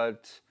now,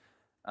 but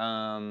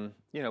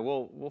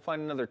we'll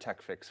find another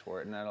tech fix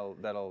for it, and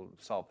that'll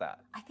solve that.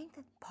 I think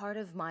that part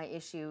of my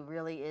issue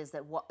really is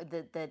that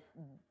that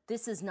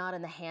this is not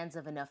in the hands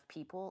of enough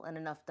people and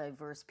enough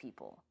diverse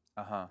people.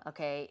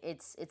 Okay,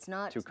 it's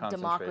not Too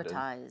concentrated.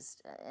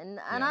 democratized, and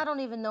I don't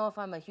even know if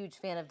I'm a huge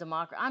fan of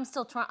democracy. I'm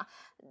still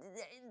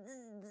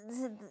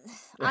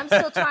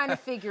trying to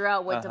figure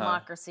out what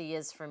democracy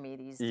is for me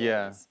these days.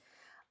 Yeah.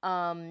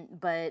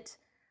 But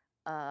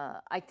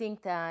I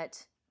think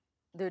that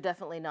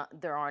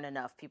there aren't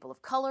enough people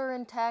of color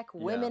in tech,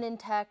 women in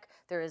tech.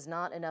 There is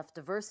not enough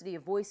diversity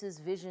of voices,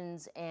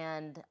 visions,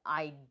 and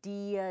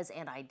ideas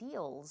and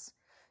ideals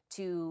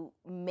to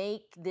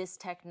make this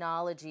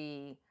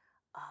technology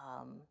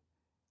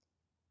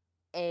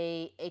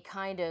a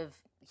kind of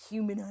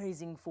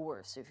humanizing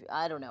force.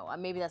 I don't know,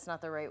 maybe that's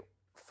not the right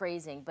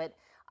phrasing, but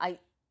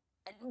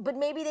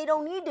maybe they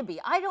don't need to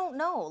be. I don't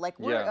know. Like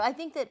I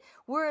think that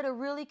we're at a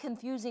really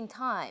confusing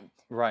time.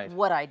 Right.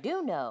 What I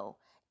do know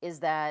is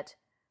that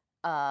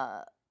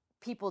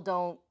people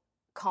don't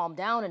calm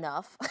down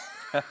enough,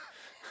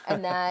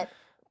 and that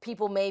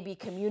people may be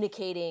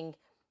communicating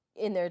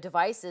in their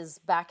devices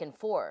back and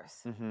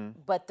forth,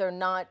 but they're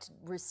not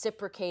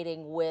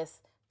reciprocating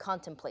with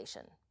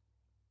contemplation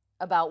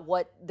about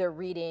what they're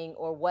reading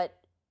or what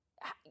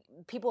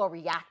people are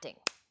reacting,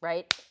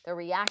 right? They're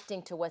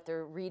reacting to what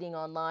they're reading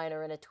online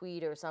or in a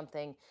tweet or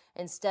something,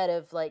 instead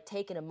of like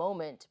taking a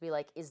moment to be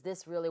like, is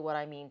this really what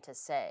I mean to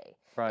say?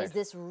 Right. Is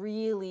this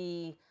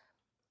really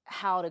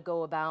how to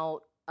go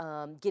about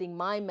getting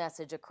my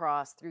message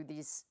across through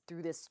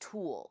this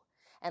tool?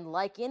 And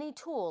like any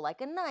tool, like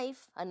a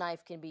knife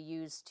can be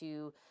used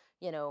to,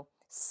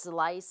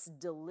 slice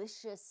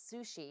delicious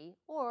sushi,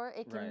 or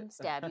it can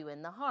stab you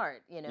in the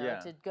heart,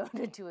 to go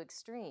to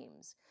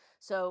extremes.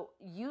 So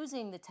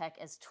using the tech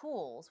as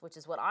tools, which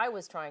is what I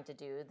was trying to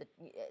do,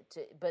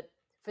 but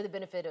for the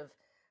benefit of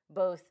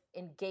both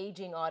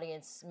engaging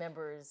audience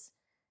members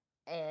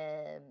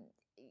and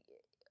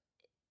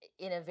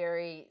in a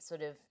very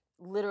sort of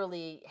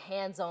literally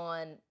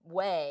hands-on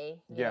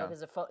way,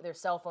 because their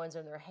cell phones are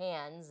in their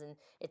hands and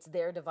it's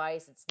their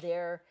device, it's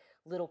their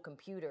little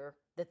computer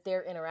that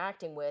they're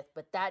interacting with,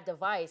 but that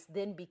device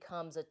then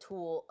becomes a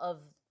tool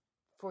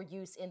for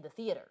use in the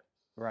theater,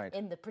 right,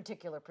 in the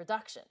particular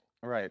production.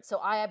 Right. So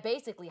I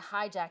basically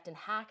hijacked and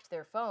hacked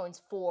their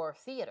phones for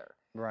theater,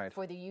 right,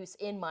 for the use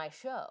in my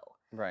show.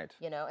 Right.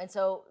 And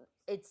so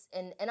it's,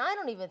 and I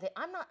don't even think,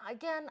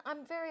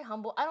 I'm very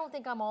humble. I don't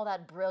think I'm all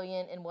that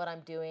brilliant in what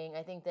I'm doing.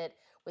 I think that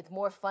with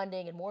more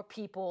funding and more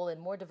people and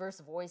more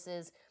diverse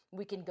voices,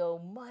 we can go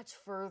much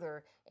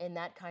further in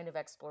that kind of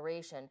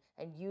exploration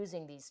and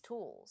using these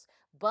tools.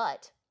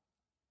 But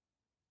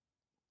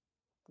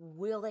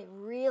will they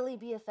really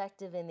be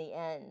effective in the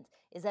end?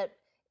 Is that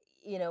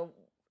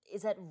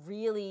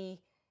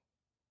really,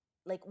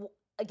 like,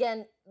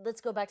 again, let's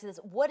go back to this.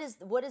 What is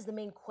the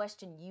main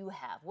question you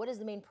have? What is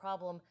the main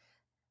problem?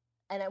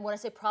 And when I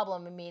say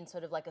problem, I mean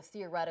sort of like a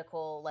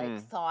theoretical,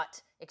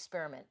 thought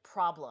experiment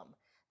problem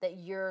that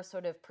you're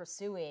sort of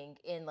pursuing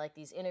in like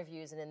these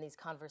interviews and in these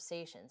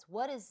conversations.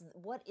 What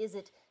is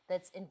it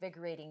that's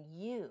invigorating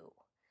you?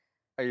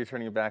 Are you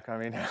turning your back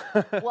on me now?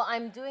 Well,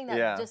 I'm doing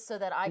that just so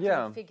that I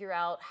can figure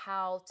out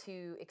how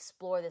to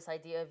explore this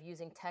idea of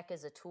using tech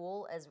as a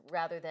tool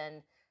rather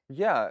than...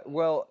 Yeah,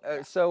 well,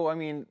 so I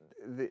mean,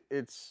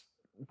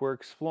 we're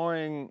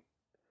exploring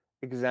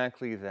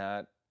exactly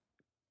that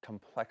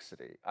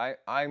complexity.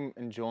 I'm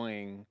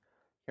enjoying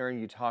hearing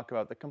you talk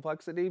about the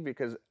complexity,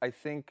 because I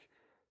think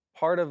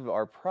part of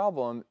our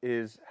problem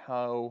is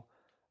how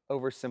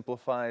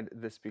oversimplified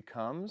this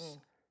becomes,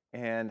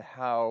 and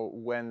how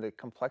when the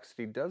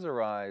complexity does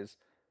arise,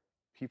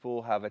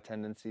 people have a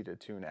tendency to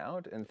tune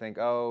out and think,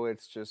 oh,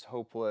 it's just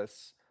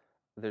hopeless,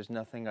 there's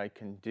nothing I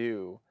can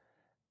do.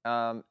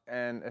 And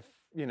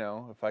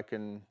if I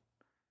can,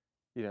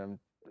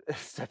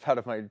 step out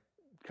of my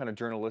kind of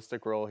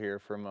journalistic role here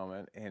for a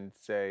moment and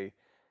say,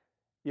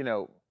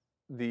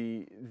 the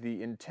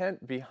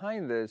intent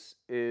behind this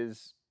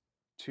is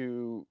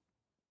to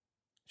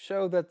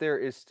show that there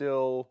is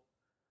still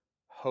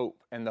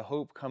hope, and the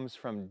hope comes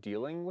from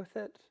dealing with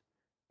it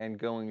and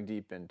going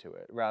deep into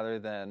it, rather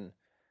than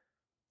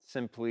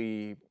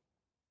simply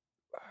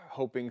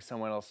hoping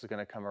someone else is going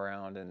to come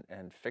around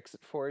and fix it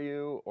for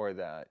you, or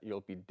that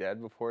you'll be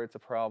dead before it's a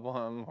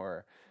problem,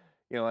 or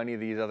any of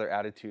these other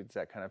attitudes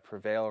that kind of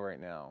prevail right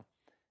now.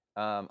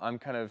 What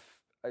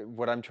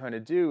I'm trying to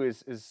do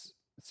is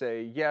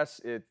say,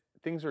 yes,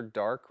 things are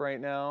dark right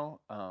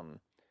now.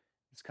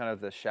 It's kind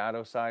of the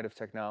shadow side of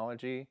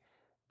technology,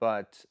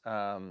 but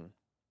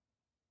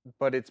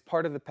but it's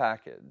part of the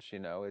package.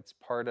 It's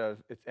part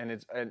of it,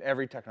 and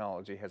every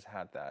technology has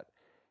had that.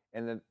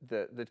 And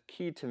the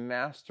key to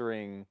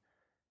mastering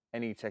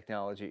any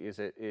technology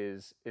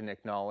is in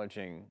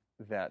acknowledging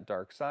that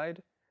dark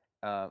side.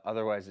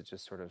 Otherwise, it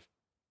just sort of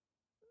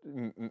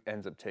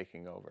ends up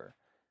taking over.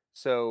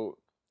 So,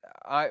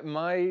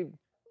 my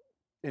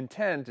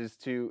intent is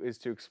to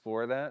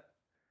explore that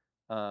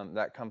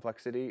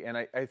complexity, and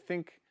I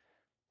think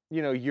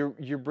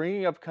you're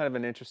bringing up kind of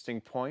an interesting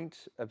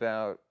point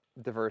about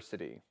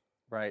diversity,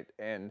 right?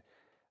 And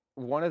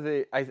one of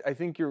the I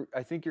think you're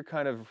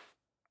kind of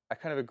I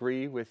kind of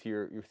agree with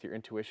your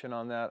intuition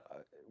on that,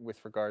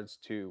 with regards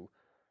to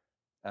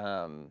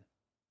um,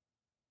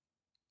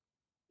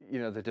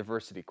 the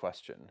diversity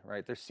question,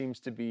 right? There seems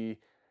to be,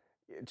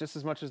 just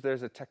as much as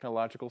there's a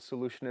technological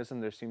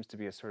solutionism, there seems to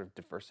be a sort of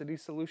diversity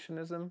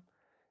solutionism,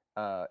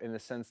 in the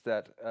sense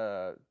that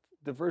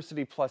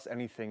diversity plus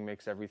anything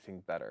makes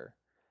everything better.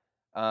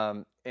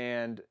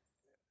 And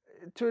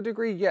to a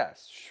degree,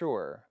 yes,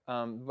 sure.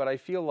 But I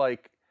feel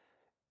like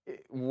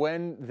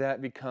when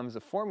that becomes a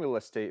formula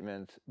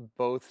statement,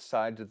 both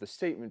sides of the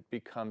statement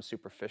become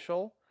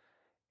superficial,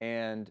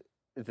 and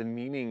the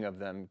meaning of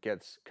them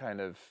gets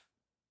kind of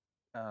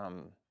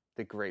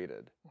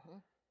degraded. Mm-hmm.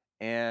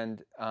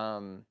 And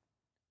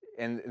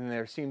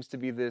there seems to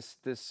be this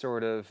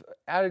sort of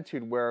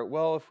attitude where,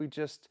 well, if we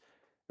just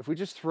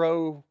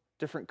throw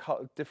different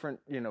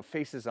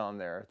faces on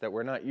there that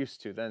we're not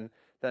used to, then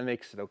that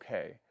makes it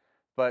okay.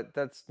 But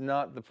that's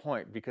not the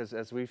point, because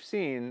as we've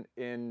seen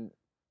in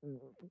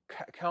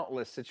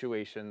countless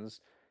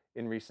situations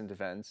in recent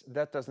events,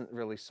 that doesn't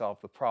really solve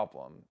the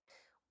problem.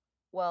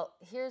 Well,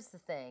 here's the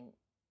thing.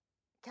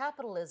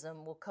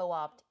 Capitalism will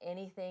co-opt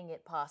anything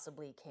it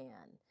possibly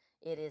can.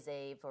 It is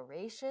a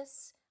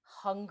voracious,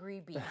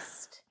 hungry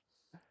beast,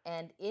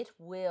 and it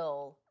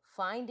will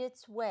find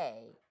its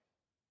way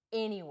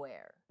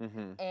anywhere.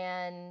 Mm-hmm.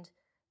 And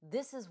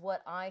this is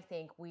what I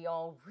think we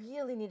all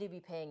really need to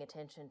be paying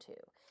attention to.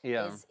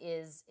 Yeah.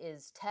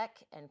 Is tech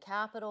and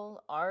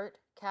capital, art,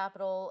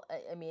 capital.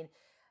 I mean,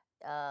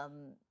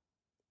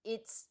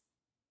 it's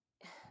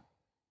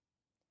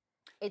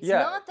Yeah.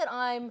 not that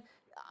I'm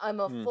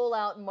a full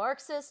out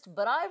Marxist,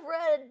 but I've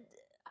read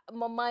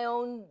my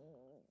own.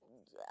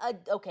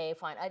 Okay,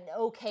 fine, an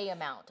okay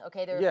amount.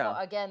 Okay,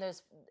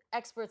 there's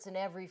experts in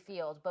every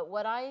field, but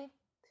what I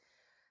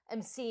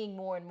am seeing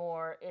more and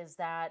more is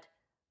that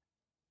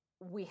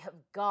we have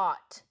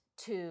got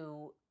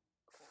to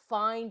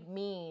find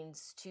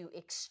means to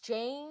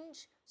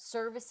exchange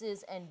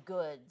services and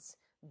goods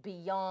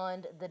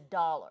beyond the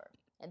dollar.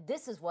 And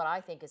this is what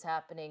I think is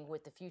happening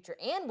with the future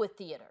and with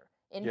theater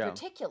in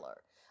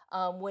particular.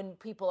 When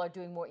people are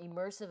doing more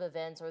immersive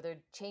events, or they're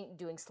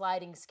doing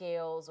sliding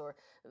scales, or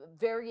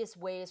various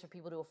ways for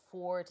people to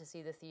afford to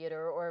see the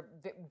theater, or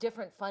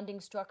different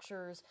funding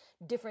structures,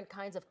 different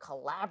kinds of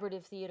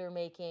collaborative theater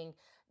making.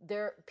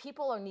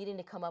 People are needing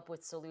to come up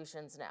with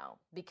solutions now,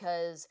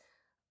 because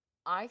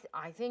I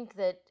think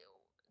that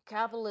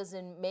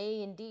capitalism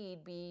may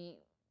indeed be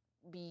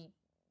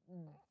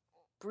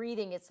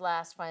breathing its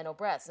last final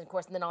breaths. And of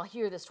course, then I'll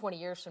hear this 20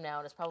 years from now,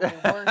 and it's probably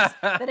worse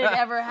than it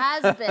ever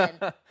has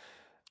been.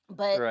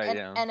 But Right,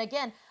 and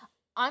again,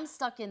 I'm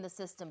stuck in the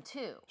system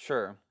too.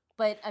 Sure.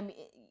 But I mean,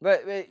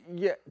 But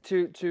yeah,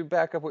 to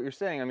back up what you're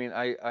saying, I mean,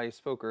 I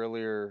spoke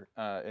earlier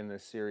in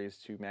this series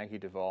to Maggie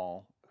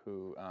Duvall,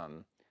 who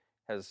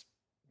has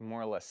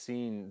more or less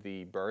seen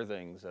the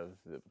birthings of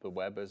the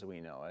web as we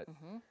know it,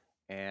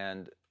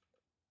 and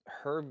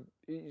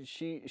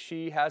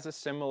she has a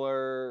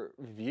similar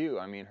view.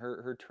 I mean,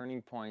 her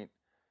turning point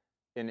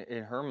in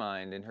her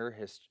mind, in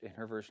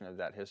her version of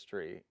that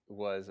history,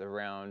 was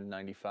around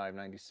 95,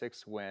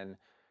 96, when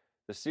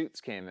the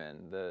suits came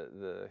in,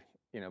 the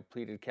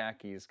pleated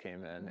khakis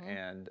came in,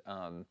 and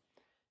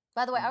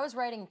by the way, I was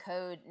writing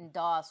code in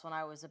DOS when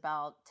I was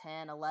about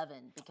 10,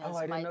 11, because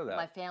I didn't know that.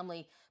 my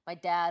family, my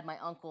dad, my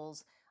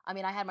uncles, I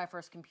mean, I had my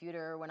first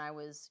computer when I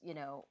was,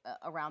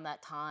 around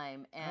that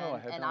time,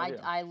 and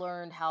I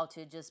learned how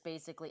to just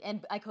basically,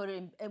 and I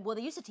coded well,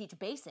 they used to teach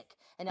BASIC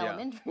in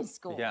elementary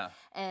school. Yeah.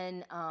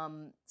 And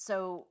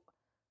so,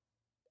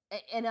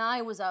 and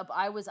I was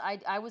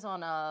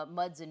on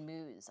Muds and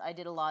Moos. I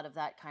did a lot of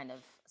that kind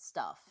of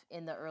stuff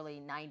in the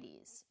early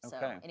 90s.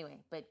 So anyway,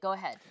 but go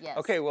ahead. Yes.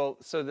 Okay, well,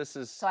 so this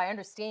is... So I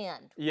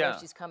understand where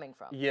she's coming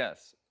from.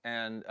 Yes.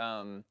 And,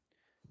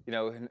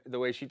 the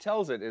way she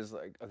tells it is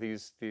like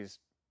these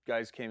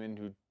guys came in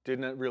who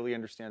didn't really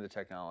understand the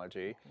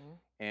technology,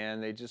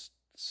 and they just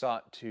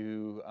sought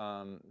to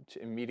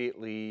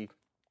immediately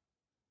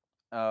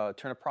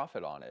turn a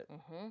profit on it.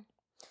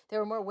 There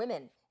were more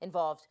women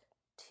involved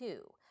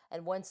too.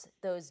 And once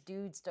those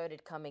dudes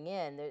started coming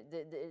in,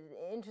 the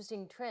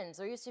interesting trends,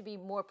 there used to be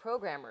more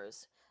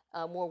programmers,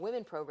 more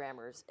women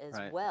programmers as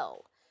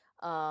well.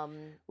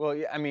 Well,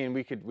 yeah, I mean,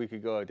 we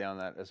could go down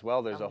that as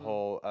well. There's a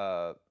whole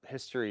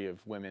history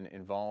of women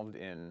involved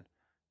in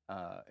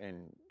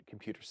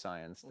computer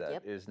science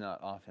that is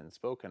not often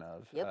spoken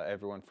of.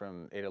 Everyone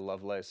from Ada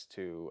Lovelace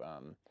to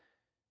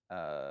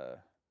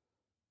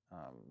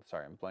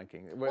Sorry, I'm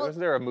blanking. Well- Wasn't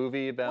there a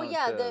movie about? Well,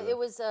 yeah, it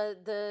was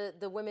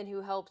the women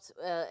who helped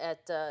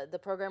at the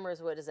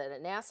programmers. What is it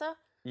at NASA?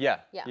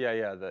 Yeah, Yeah.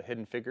 yeah. The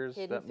Hidden Figures.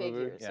 Hidden that movie?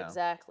 Figures, Yeah.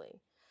 exactly.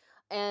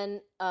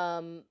 And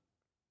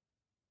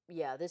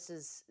yeah,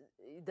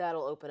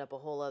 that'll open up a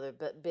whole other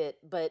bit.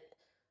 But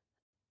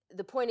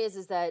the point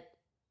is that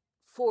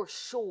for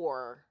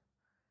sure,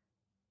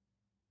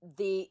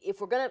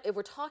 if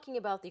we're talking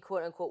about the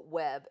quote unquote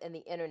web and the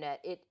internet,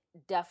 it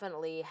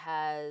definitely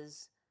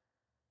has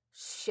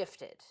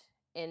shifted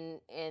in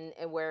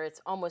where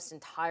it's almost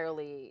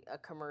entirely a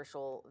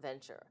commercial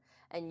venture.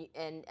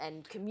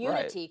 And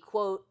community,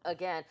 quote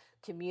again,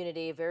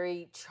 community, a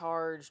very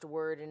charged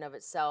word in of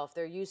itself.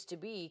 There used to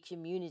be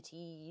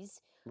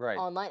communities Right.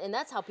 online, and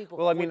that's how people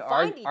Well, I would mean,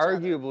 find each other.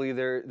 arguably,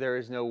 there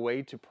is no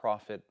way to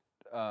profit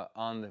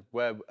on the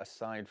web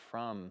aside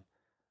from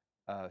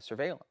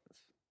surveillance.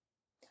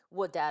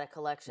 What data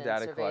collection,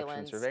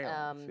 surveillance,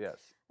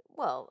 yes.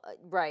 Well,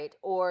 right.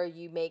 Or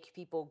you make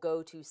people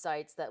go to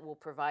sites that will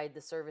provide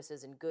the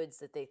services and goods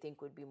that they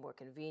think would be more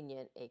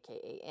convenient,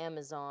 aka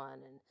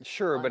Amazon and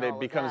Sure, but all it of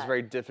becomes that.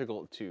 very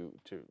difficult to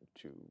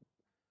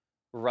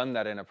run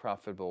that in a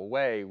profitable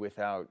way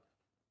without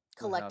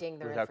collecting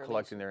their without information.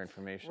 collecting their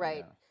information.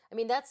 Right. Yeah. I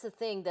mean, that's the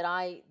thing that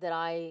I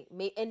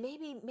and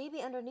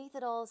maybe underneath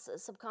it all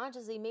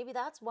subconsciously, maybe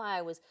that's why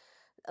I was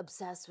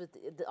obsessed with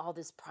all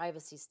this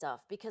privacy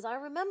stuff, because I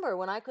remember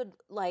when I could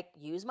like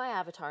use my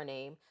avatar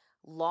name,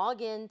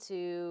 log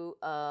into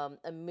a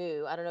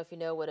Moo. I don't know if you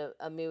know what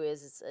a Moo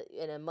is. It's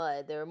in a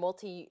MUD. They're a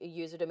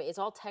multi-user domain. It's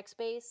all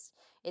text-based.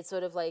 It's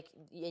sort of like,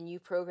 and you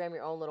program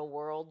your own little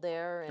world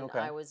there. And Okay.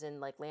 I was in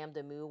like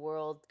Lambda Moo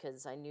world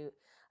because I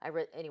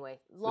read anyway.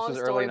 This Long was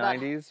story early about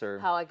 90s or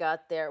how I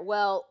got there.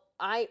 Well,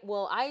 I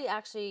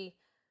actually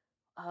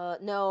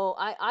no,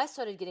 I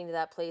started getting to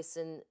that place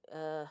in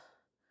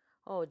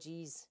oh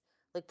geez,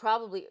 like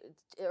probably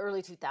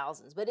early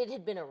 2000s, but it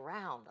had been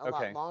around a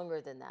lot Okay. longer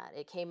than that.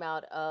 It came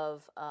out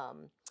of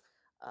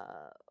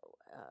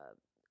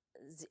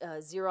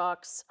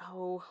Xerox,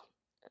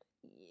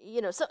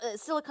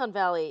 Silicon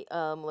Valley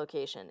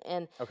location,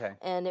 okay.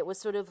 and it was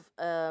sort of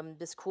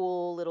this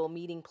cool little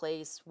meeting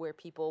place where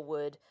people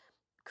would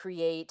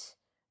create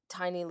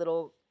tiny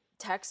little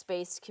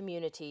text-based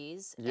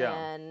communities. Yeah.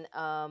 And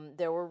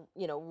there were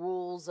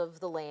rules of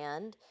the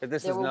land. But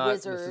this There is were not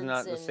wizards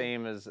the and-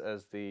 same as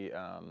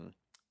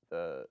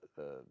the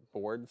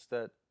boards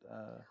that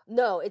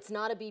No, it's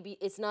not a BB.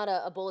 It's not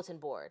a bulletin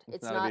board.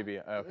 it's not a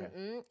BB.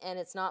 Okay. And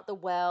it's not the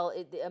well.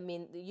 I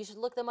mean, you should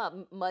look them up.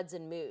 Muds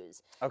and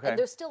Moos. Okay. And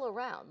they're still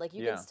around. Like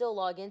you Yeah. can still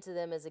log into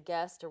them as a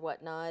guest or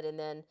whatnot. And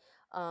then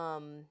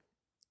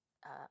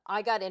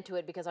I got into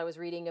it because I was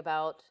reading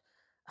about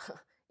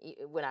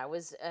when I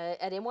was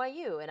at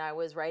NYU, and I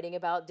was writing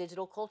about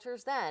digital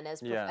cultures then as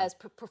Yeah.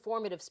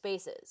 performative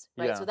spaces,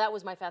 right? Yeah. So that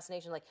was my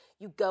fascination. Like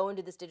you go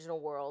into this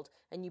digital world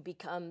and you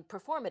become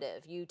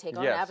performative. You take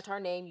on Yes. an avatar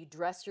name, you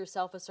dress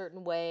yourself a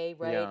certain way,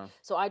 right? Yeah.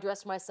 So I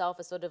dressed myself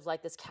as sort of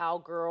like this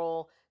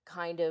cowgirl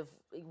kind of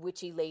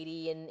witchy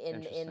lady in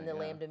Interesting, the yeah.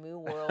 Lambda Moo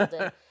world,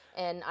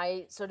 and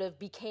I sort of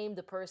became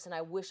the person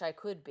I wish I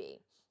could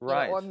be. You know,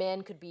 Right. or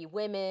men could be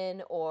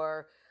women,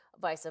 or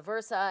vice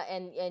versa,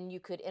 and you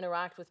could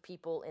interact with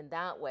people in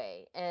that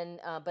way. And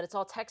but it's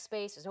all text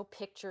based. There's no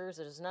pictures.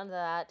 There's none of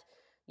that.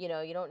 You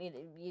know, you don't need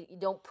you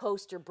don't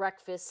post your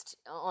breakfast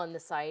on the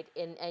site,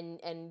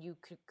 and you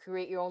could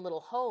create your own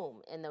little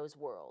home in those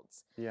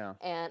worlds. Yeah.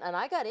 And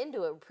I got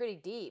into it pretty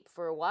deep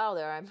for a while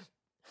there. I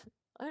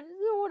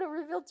don't want to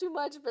reveal too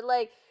much, but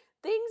like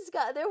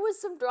there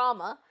was some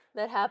drama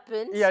that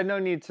happened. Yeah. No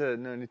need to.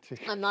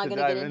 I'm not to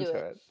gonna dive get into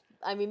it.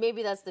 I mean,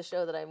 maybe that's the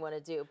show that I want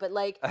to do. But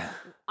like,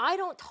 I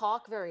don't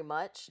talk very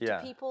much to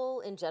Yeah.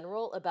 people in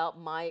general about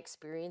my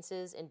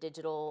experiences in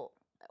digital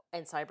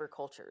and cyber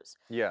cultures.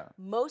 Yeah.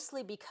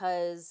 Mostly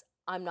because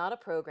I'm not a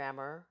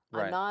programmer.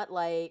 Right. I'm not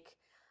like,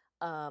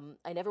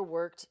 I never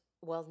worked.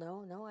 Well,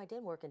 no, I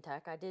did work in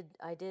tech. I did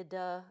I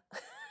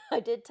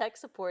did tech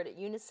support at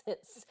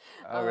Unisys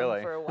Oh,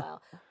 really? for a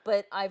while.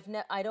 But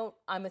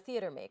I'm a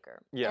theater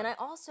maker. Yeah. And I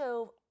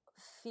also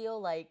feel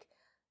like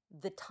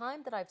the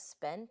time that I've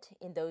spent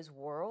in those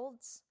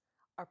worlds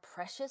are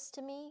precious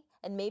to me,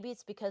 and maybe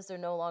it's because they're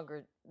no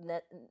longer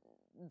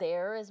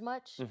there as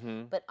much.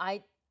 Mm-hmm. But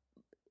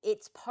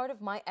it's part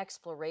of my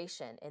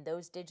exploration in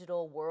those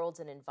digital worlds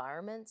and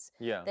environments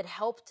Yeah. that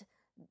helped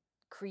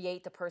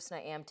create the person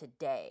I am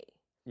today.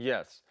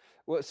 Yes.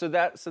 Well, so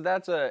that's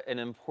an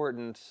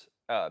important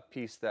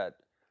piece that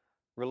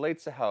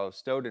relates to how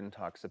Snowden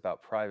talks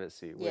about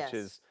privacy, which Yes.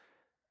 is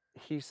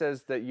he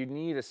says that you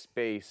need a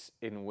space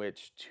in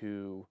which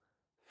to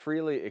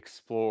freely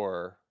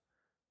explore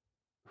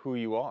who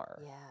you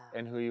are Yeah.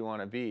 and who you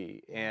want to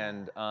be, Yeah.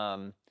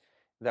 and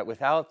that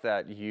without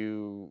that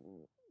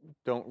you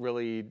don't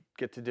really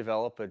get to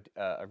develop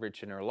a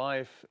rich inner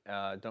life,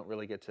 don't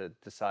really get to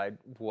decide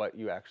what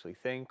you actually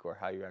think or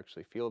how you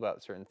actually feel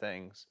about certain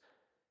things,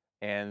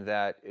 and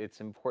that it's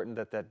important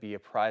that that be a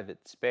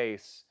private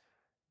space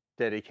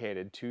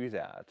dedicated to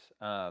that.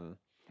 And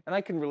I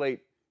can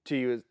relate to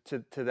you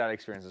to that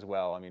experience as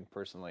well. I mean,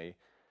 personally,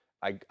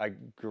 I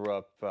grew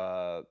up,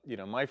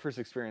 my first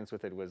experience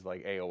with it was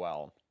like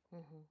AOL,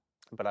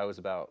 but I was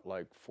about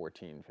like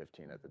 14,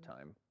 15 at the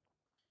time.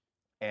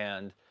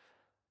 And,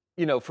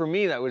 for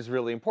me, that was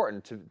really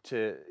important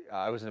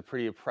I was in a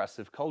pretty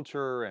oppressive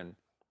culture, and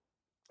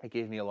it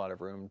gave me a lot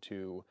of room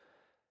to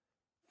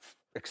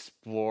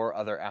explore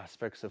other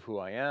aspects of who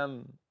I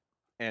am,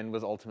 and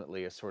was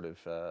ultimately a sort of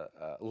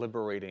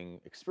liberating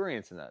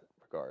experience in that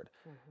regard.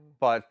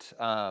 But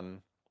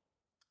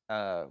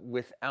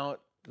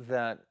without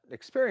that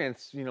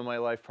experience, my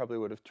life probably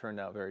would have turned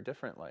out very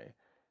differently.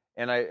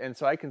 And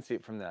so I can see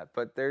it from that.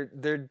 But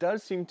there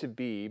does seem to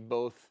be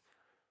both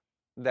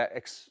that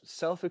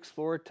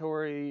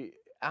self-exploratory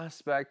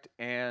aspect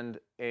and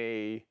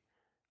a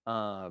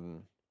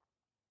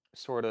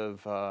sort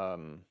of a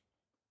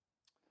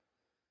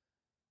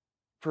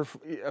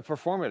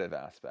performative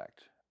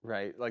aspect,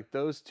 right? Like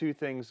those two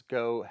things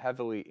go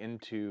heavily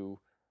into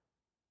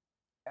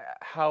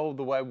how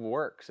the web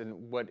works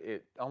and what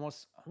it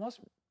almost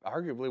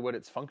arguably what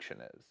its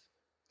function is.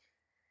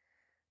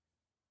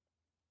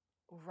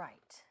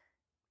 Right.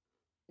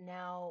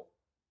 Now,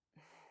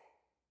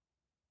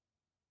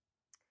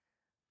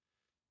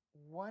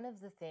 one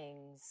of the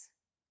things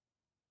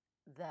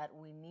that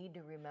we need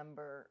to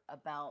remember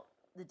about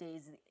the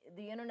days,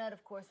 the internet,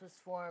 of course, was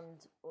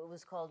formed, it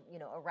was called,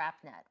 a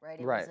RapNet, right?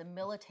 It was a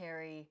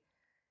military,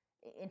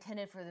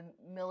 intended for the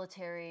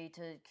military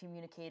to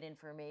communicate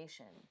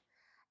information.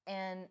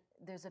 And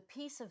there's a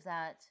piece of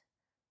that,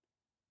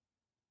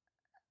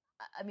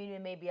 I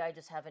mean, maybe I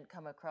just haven't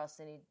come across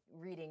any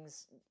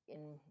readings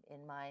in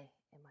my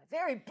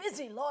very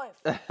busy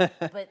life,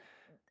 but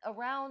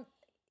around,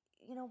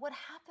 what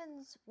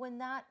happens when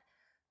that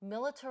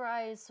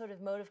militarized sort of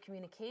mode of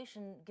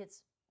communication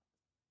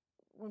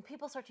when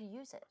people start to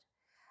use it.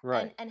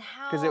 Right. And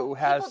how it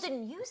has... people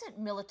didn't use it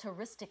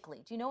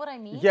militaristically. Do you know what I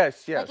mean?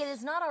 Yes. Like, it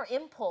is not our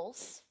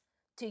impulse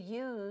to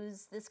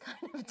use this kind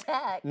of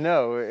tech.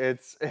 No,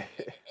 it's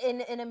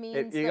in a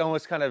means it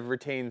almost kind of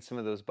retains some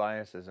of those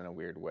biases in a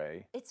weird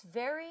way. It's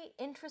very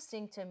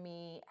interesting to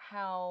me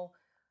how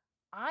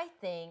I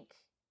think,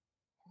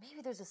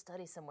 maybe there's a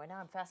study somewhere, now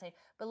I'm fascinated,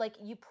 but like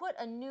you put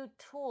a new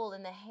tool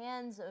in the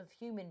hands of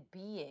human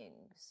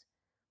beings,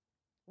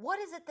 what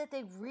is it that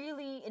they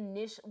really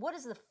what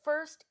is the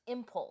first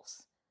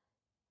impulse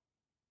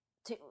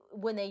to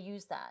when they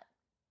use that?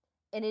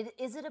 And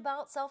is it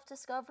about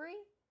self-discovery?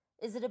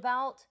 Is it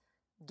about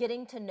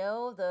getting to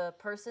know the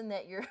person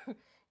that you're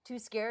too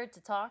scared to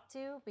talk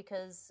to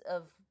because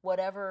of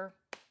whatever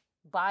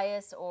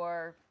bias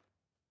or,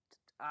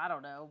 I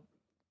don't know,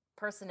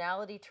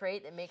 personality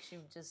trait that makes you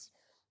just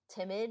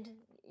timid?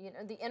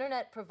 The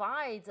internet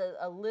provides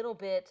a little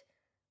bit,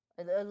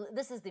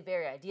 this is the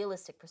very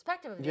idealistic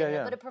perspective of the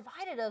internet, but it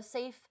provided a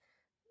safe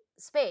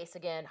space,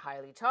 again,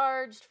 highly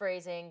charged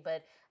phrasing,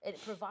 but it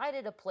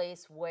provided a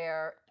place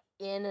where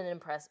in an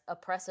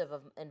oppressive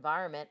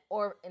environment,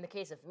 or in the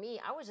case of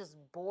me, I was just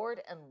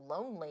bored and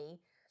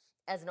lonely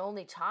as an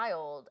only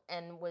child,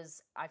 and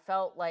I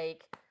felt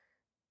like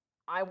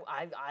I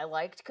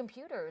liked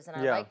computers and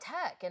I liked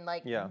tech, and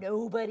like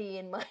nobody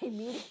in my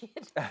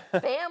immediate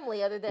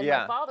family other than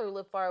my father, who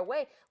lived far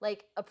away,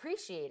 like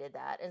appreciated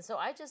that. And so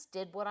I just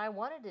did what I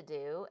wanted to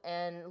do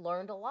and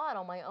learned a lot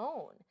on my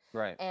own.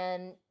 Right.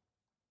 And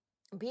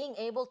being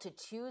able to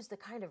choose the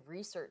kind of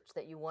research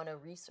that you want to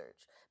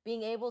research,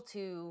 being able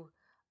to,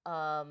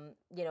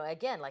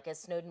 again, like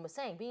as Snowden was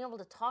saying, being able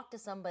to talk to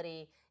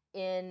somebody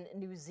in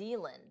New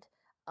Zealand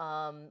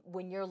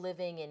when you're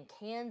living in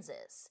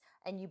Kansas,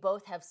 and you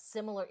both have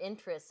similar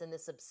interests in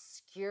this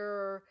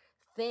obscure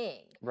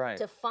thing. Right.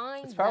 To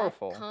find it's that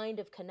powerful. kind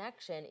of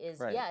connection is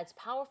it's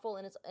powerful,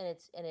 and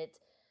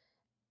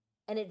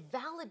it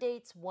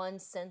validates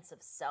one's sense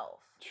of self.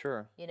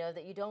 Sure.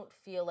 That you don't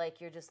feel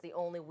like you're just the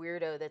only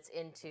weirdo that's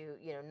into,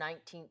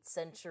 19th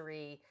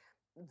century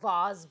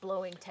vase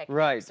blowing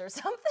techniques or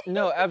something.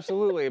 No,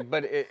 absolutely.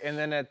 But and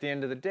then at the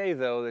end of the day,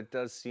 though, it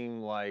does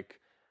seem like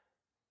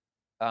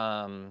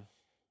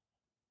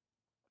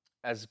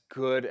as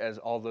good as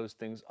all those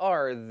things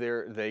are,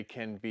 they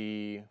can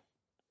be.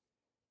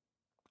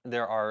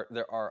 There are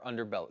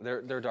underbelly.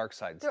 There are dark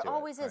sides. There to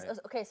always it, is. right?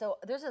 Okay, so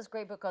there's this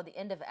great book called The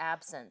End of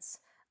Absence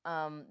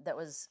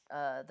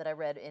that I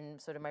read in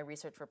sort of my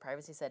research for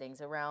privacy settings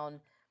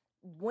around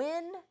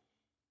when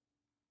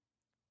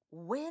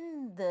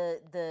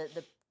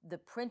the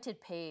printed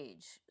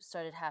page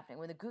started happening,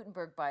 when the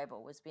Gutenberg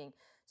Bible was being,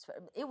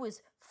 it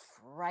was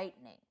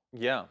frightening.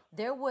 Yeah.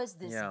 There was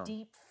this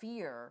deep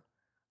fear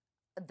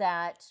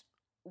that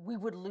we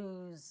would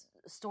lose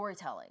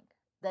storytelling,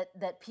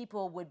 that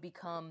people would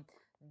become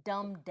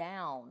dumbed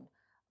down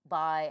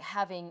by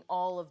having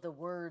all of the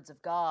words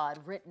of God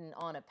written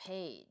on a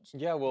page.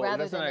 Yeah, well,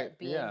 rather than it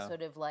being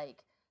sort of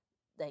like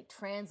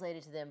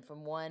translated to them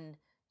from one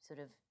sort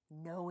of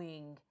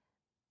knowing,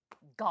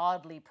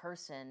 godly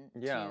person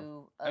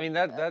to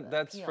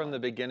that's from the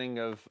beginning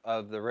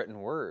of the written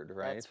word,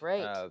 right? That's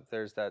right.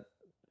 There's that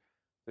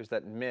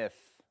myth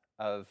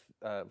of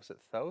was it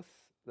Thoth,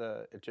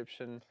 the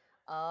Egyptian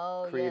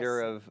Oh,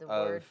 creator yes, the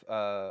word.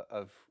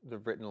 of the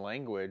written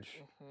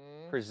language,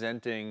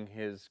 presenting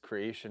his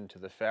creation to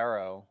the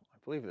pharaoh. I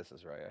believe this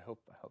is right. I hope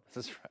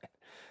this is right.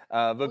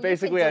 But Well,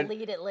 basically, you can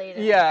delete it later.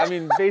 yeah, I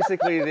mean,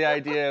 basically, the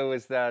idea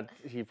was that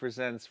he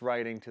presents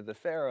writing to the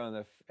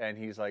pharaoh, and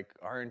he's like,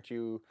 "Aren't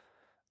you,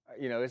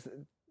 is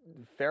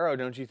Pharaoh?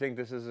 Don't you think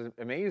this is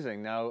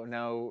amazing? Now,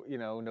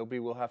 nobody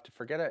will have to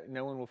forget it.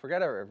 No one will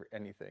forget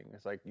anything.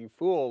 It's like, you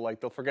fool!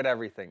 Like, they'll forget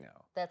everything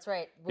now That's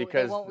right.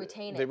 because they won't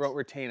retain it. They won't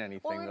retain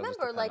anything. Well, They'll just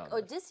remember, depend like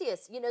on this.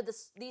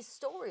 Odysseus, these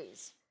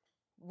stories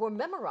were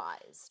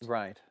memorized.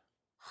 Right.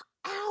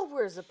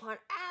 Hours upon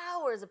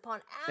hours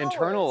upon hours.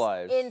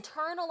 Internalized.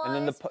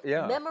 And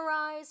then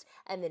memorized,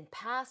 and then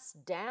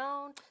passed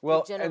down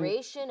through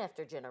generation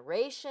after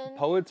generation.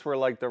 Poets were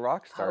like the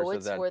rock stars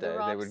of that day.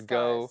 They would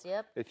go,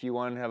 yep. If you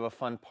wanted to have a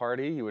fun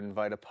party, you would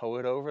invite a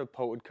poet over. The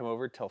poet would come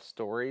over, tell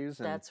stories.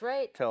 And That's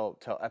right. Tell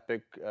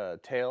epic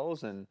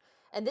tales. And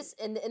this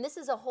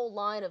is a whole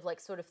line of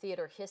like sort of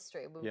theater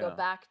history. We go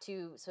back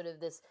to sort of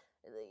this.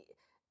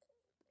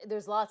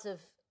 There's lots of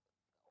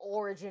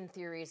origin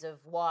theories of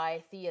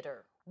why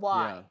theater.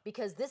 Why? Yeah.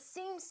 Because this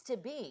seems to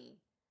be,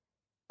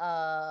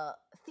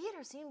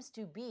 theater seems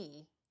to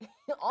be,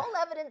 all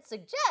evidence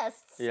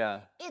suggests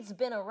it's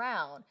been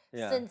around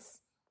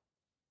since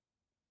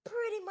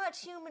pretty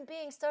much human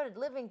beings started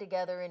living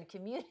together in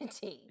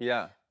community.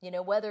 Yeah.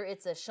 Whether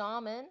it's a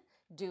shaman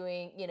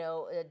doing,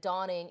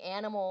 donning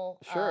animal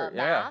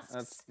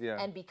masks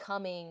and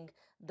becoming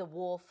the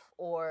wolf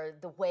or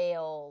the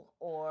whale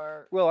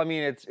or... Well, I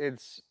mean,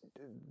 it's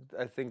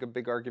I think a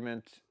big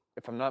argument,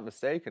 if I'm not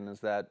mistaken, is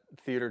that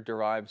theater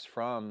derives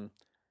from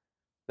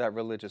that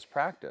religious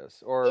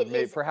practice, or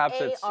perhaps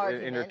it's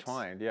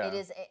intertwined. Yeah, it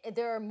is.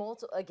 There are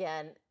multiple.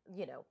 Again,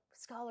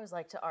 scholars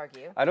like to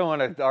argue. I don't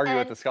want to argue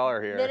with the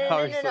scholar here. No.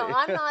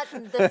 I'm not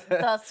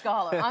the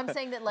scholar. I'm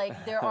saying that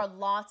like there are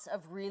lots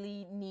of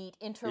really neat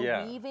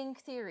interweaving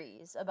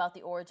theories about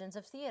the origins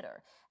of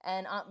theater,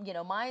 and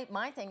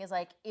my thing is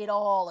like it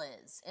all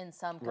is in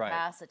some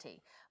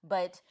capacity,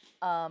 but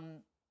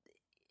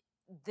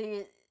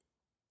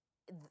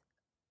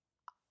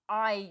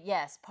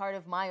part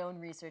of my own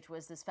research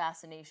was this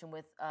fascination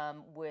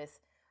with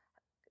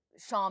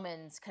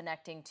shamans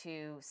connecting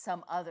to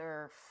some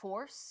other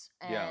force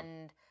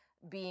and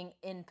being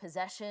in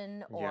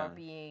possession or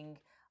being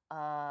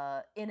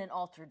in an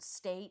altered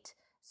state,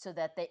 so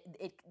that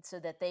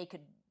they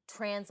could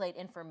translate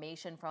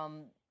information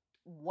from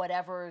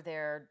whatever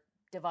their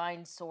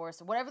divine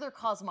source, or whatever their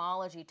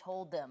cosmology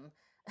told them,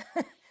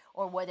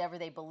 or whatever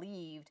they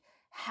believed,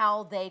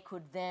 how they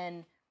could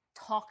then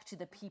talk to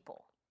the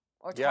people.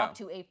 Or talk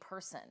to a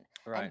person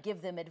and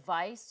give them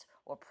advice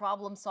or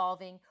problem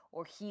solving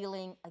or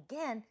healing.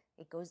 Again,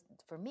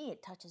 for me,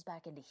 it touches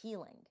back into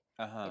healing.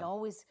 I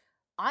always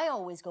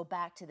go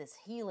back to this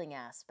healing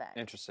aspect.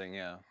 Interesting,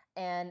 yeah.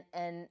 And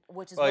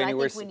which is what I think we need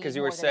more than ever. Because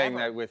you were saying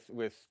that with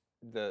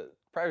the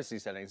privacy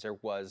settings, there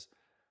was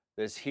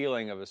this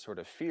healing of a sort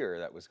of fear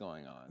that was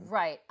going on.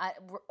 Right.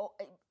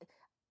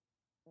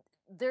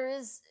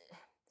 There's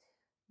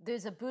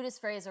a Buddhist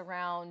phrase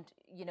around,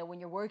 when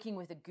you're working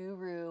with a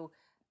guru,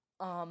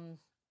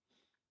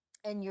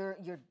 and you're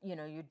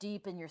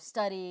deep in your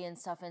study and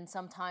stuff, and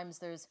sometimes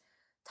there's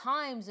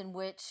times in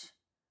which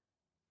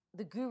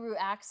the guru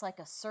acts like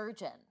a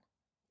surgeon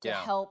to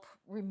help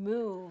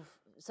remove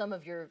some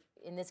of your,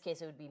 in this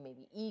case it would be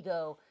maybe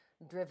ego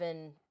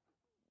driven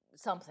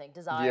something,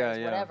 desires,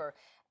 whatever,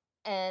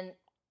 and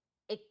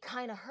it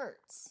kind of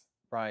hurts.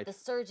 Right. The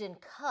surgeon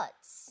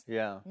cuts.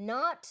 Yeah.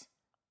 Not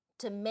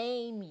to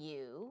maim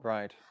you.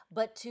 Right.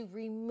 But to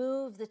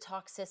remove the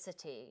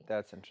toxicity.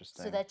 That's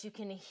interesting. So that you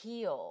can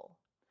heal.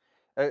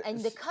 And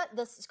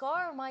the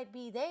scar might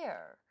be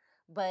there,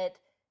 but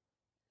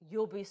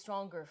you'll be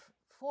stronger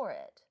for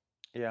it.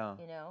 Yeah.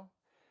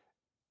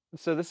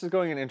 So this is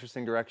going in an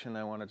interesting direction.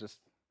 I want to just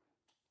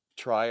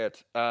try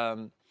it.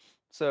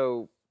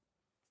 So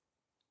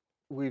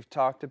we've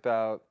talked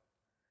about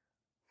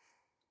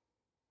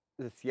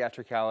the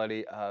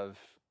theatricality of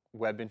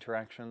web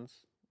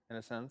interactions, in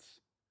a sense.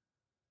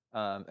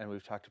 And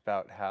we've talked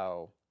about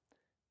how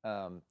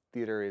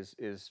theater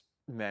is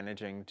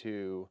managing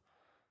to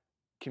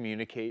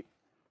communicate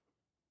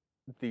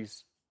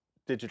these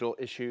digital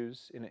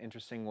issues in an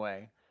interesting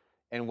way.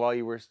 And while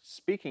you were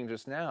speaking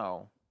just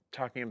now,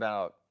 talking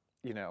about,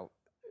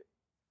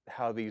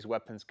 how these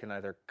weapons can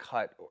either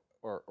cut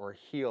or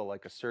heal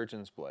like a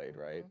surgeon's blade,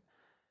 right?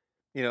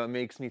 It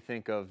makes me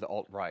think of the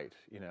alt-right,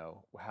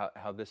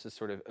 how this has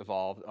sort of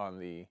evolved on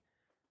the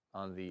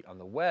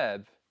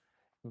web.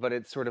 But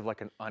it's sort of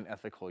like an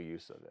unethical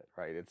use of it,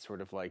 right? It's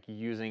sort of like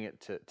using it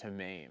to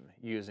maim,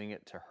 using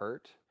it to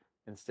hurt,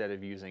 instead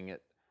of using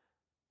it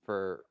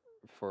for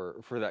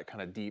that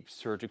kind of deep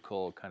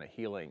surgical kind of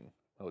healing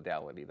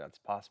modality that's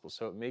possible.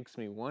 So it makes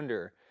me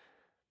wonder,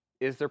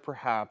 is there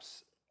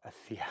perhaps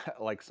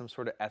like some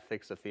sort of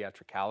ethics of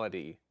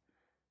theatricality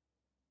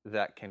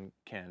that can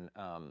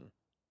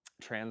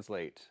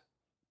translate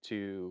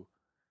to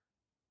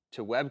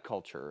web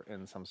culture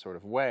in some sort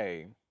of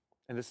way?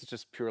 And this is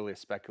just purely a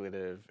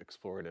speculative,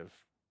 explorative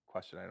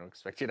question. I don't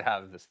expect you to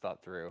have this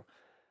thought through.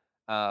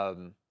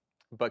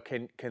 But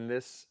can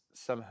this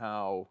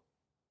somehow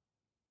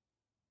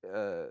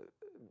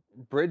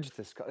bridge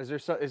this? Is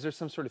there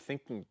some sort of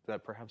thinking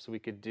that perhaps we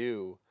could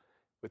do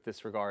with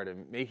this regard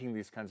and making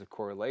these kinds of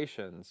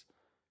correlations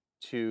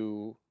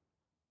to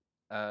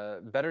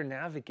better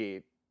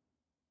navigate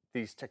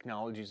these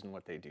technologies and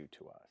what they do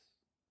to us?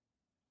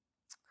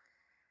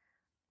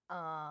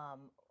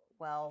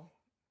 Well,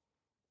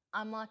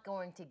 I'm not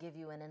going to give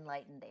you an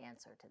enlightened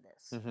answer to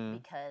this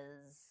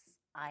because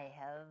I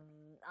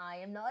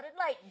am not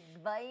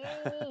enlightened by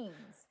any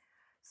means.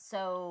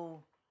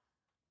 So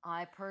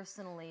I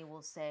personally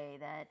will say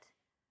that,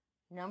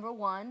 number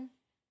one,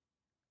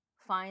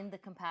 find the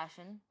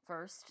compassion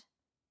first,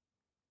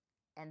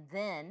 and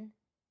then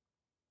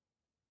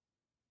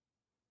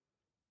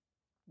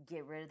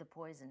get rid of the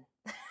poison.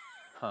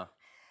 Huh.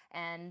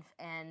 And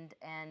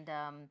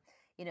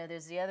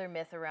there's the other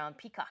myth around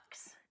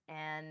peacocks,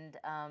 and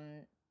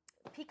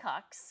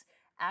peacocks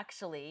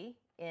actually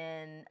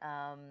in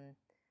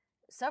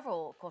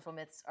several cultural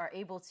myths are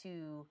able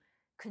to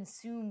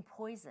consume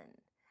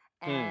poison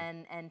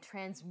and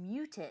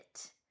transmute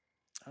it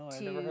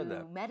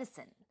to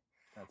medicine.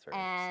 That's very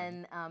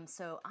interesting. And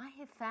so I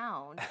have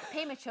found,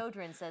 Pema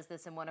Chodron says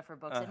this in one of her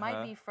books. It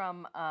might be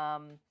from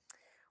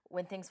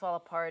When Things Fall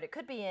Apart. It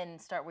could be in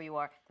Start Where You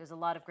Are. There's a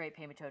lot of great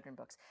Pema Chodron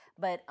books.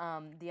 But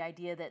the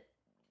idea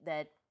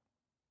that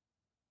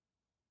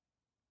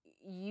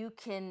you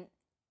can,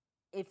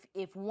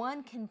 if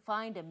one can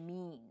find a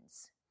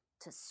means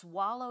to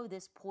swallow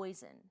this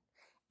poison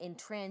and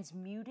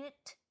transmute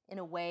it in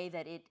a way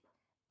that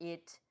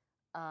it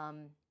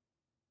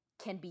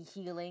can be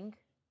healing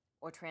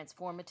or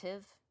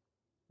transformative,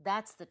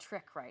 that's the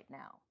trick right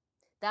now.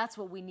 That's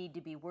what we need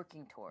to be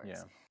working towards.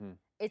 Yeah.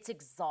 It's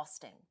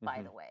exhausting,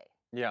 by the way.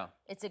 Yeah.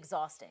 It's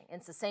exhausting.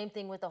 It's the same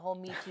thing with the whole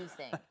Me Too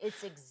thing.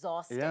 It's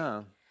exhausting.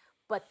 Yeah.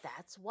 But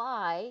that's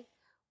why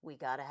we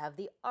got to have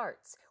the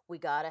arts. We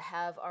got to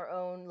have our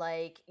own,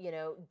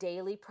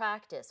 daily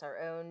practice, our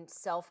own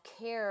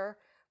self-care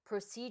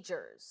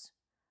procedures.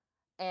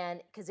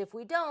 And because if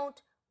we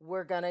don't,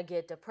 we're going to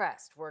get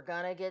depressed. We're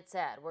going to get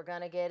sad. We're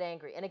going to get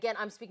angry. And again,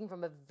 I'm speaking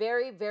from a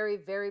very, very,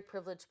 very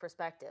privileged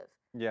perspective.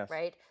 Yes.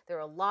 Right? There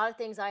are a lot of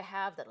things I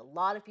have that a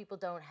lot of people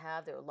don't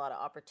have. There are a lot of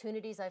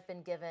opportunities I've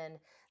been given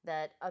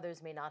that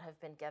others may not have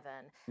been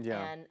given.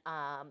 Yeah. And,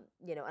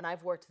 and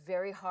I've worked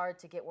very hard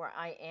to get where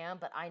I am,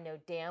 but I know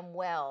damn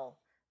well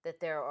that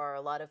there are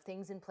a lot of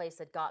things in place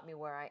that got me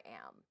where I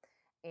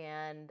am.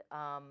 And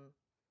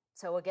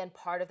so again,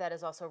 part of that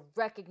is also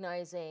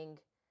recognizing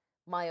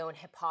my own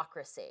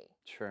hypocrisy.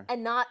 Sure.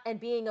 And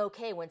being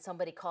okay when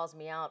somebody calls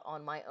me out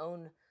on my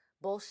own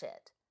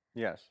bullshit.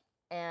 Yes.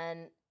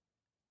 And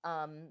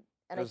There's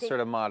I think sort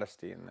of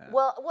modesty in that.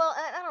 Well,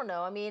 I don't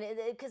know. I mean,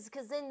 because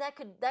then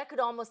that could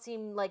almost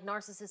seem like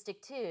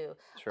narcissistic too.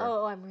 Sure.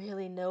 Oh, I'm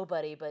really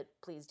nobody, but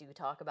please do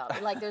talk about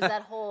me. Like there's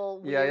that whole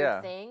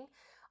weird thing.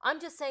 I'm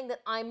just saying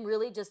that I'm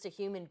really just a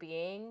human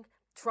being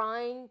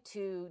trying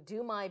to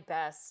do my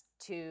best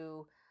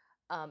to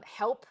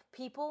help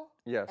people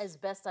as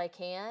best I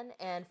can.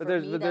 And for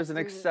me, there's an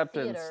through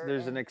acceptance. theater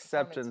There's an and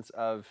acceptance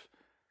of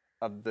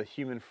the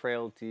human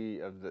frailty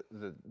of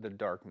the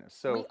darkness.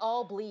 So we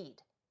all bleed.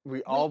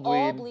 We all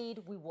bleed.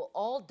 We will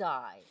all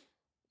die.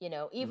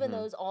 Even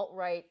those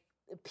alt-right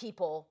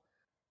people.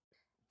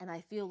 And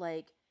I feel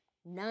like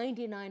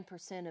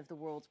 99% of the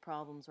world's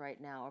problems right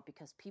now are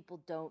because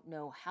people don't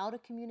know how to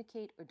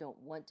communicate or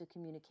don't want to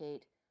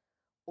communicate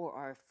or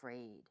are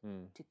afraid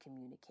to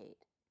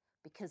communicate,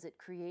 because it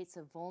creates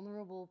a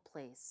vulnerable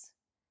place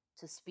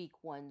to speak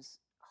one's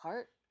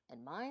heart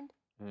and mind.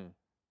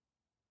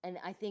 And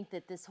I think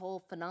that this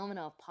whole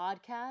phenomena of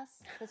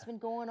podcasts that's been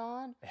going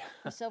on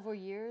for several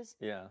years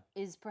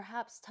is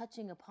perhaps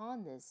touching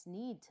upon this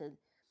need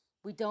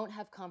we don't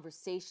have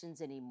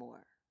conversations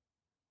anymore,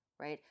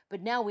 right?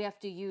 But now we have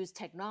to use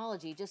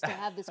technology just to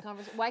have this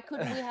conversation. Why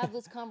couldn't we have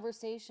this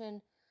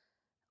conversation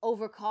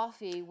over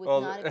coffee with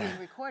not it being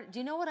recorded? Do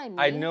you know what I mean?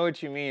 I know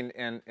what you mean,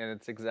 and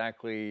it's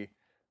exactly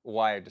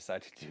why I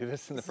decided to do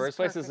this in the first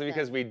place, is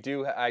because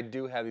I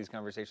do have these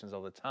conversations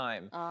all the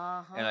time,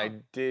 and I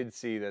did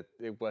see that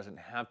it wasn't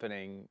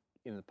happening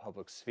in the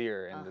public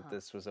sphere, and that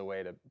this was a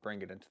way to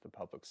bring it into the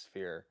public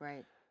sphere.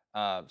 Right.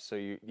 So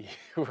you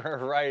were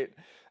right,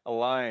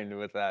 aligned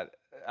with that.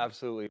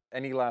 Absolutely.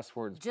 Any last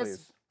words, please?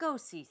 Just go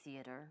see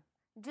theater.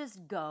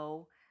 Just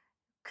go.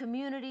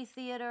 Community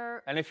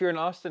theater. And if you're in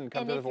Austin,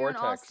 come to the Vortex. And if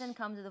you're in Austin,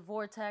 come to the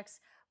Vortex.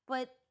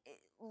 But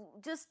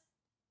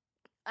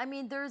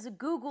there's a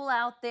Google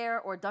out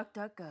there or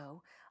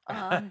DuckDuckGo,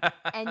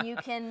 and you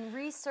can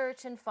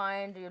research and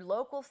find your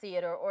local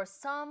theater or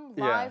some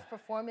live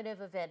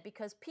performative event,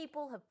 because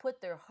people have put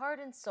their heart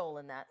and soul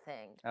in that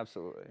thing.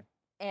 Absolutely.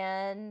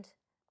 And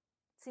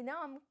see,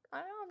 now I'm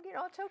getting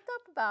all choked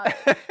up about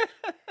it.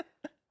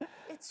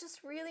 It's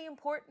just really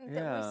important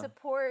that we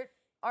support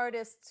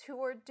artists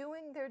who are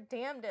doing their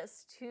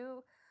damnedest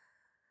to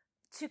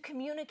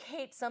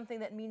communicate something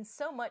that means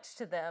so much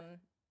to them,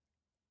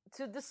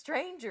 to the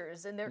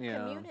strangers in their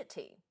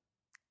community.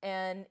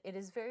 And it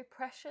is very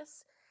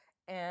precious,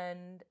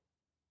 and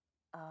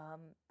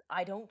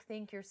I don't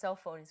think your cell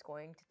phone is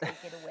going to take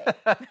it away.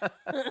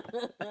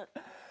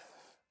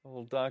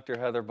 Well, Dr.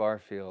 Heather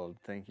Barfield,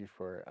 thank you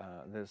for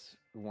this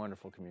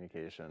wonderful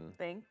communication.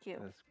 Thank you.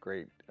 This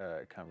great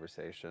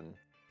conversation.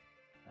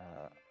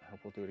 I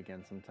hope we'll do it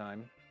again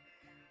sometime.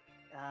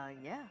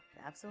 Yeah,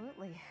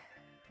 absolutely.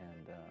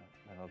 And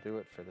that'll do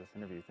it for this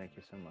interview. Thank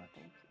you so much.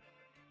 Thank you.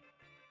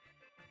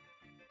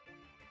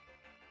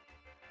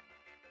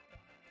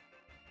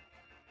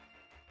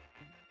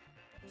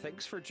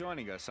 Thanks for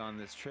joining us on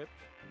this trip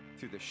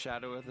through the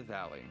shadow of the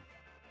valley.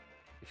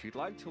 If you'd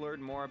like to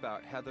learn more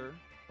about Heather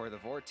or the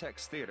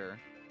Vortex Theater,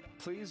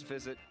 please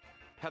visit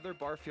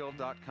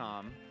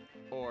heatherbarfield.com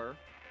or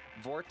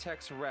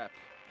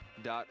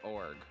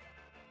vortexrep.org.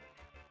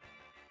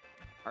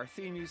 Our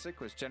theme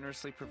music was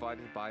generously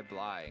provided by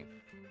Bly,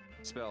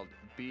 spelled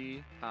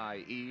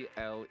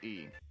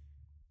B-I-E-L-E.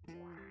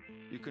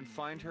 You can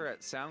find her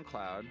at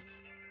SoundCloud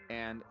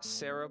and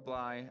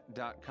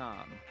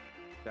sarahbly.com.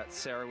 That's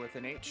Sarah with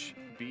an H,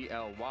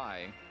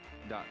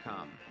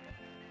 B-L-Y.com.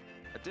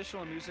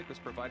 Additional music was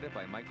provided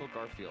by Michael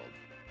Garfield,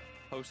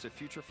 host of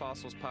Future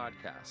Fossils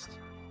podcast.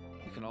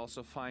 You can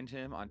also find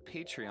him on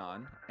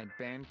Patreon and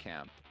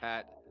Bandcamp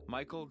at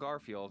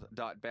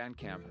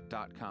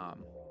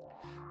michaelgarfield.bandcamp.com.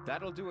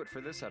 That'll do it for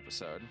this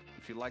episode.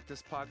 If you like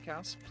this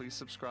podcast, please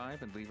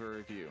subscribe and leave a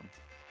review.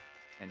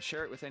 And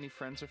share it with any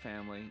friends or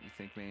family you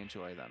think may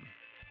enjoy them.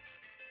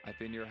 I've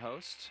been your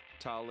host,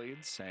 Tal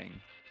Leeds,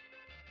 saying,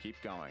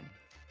 keep going.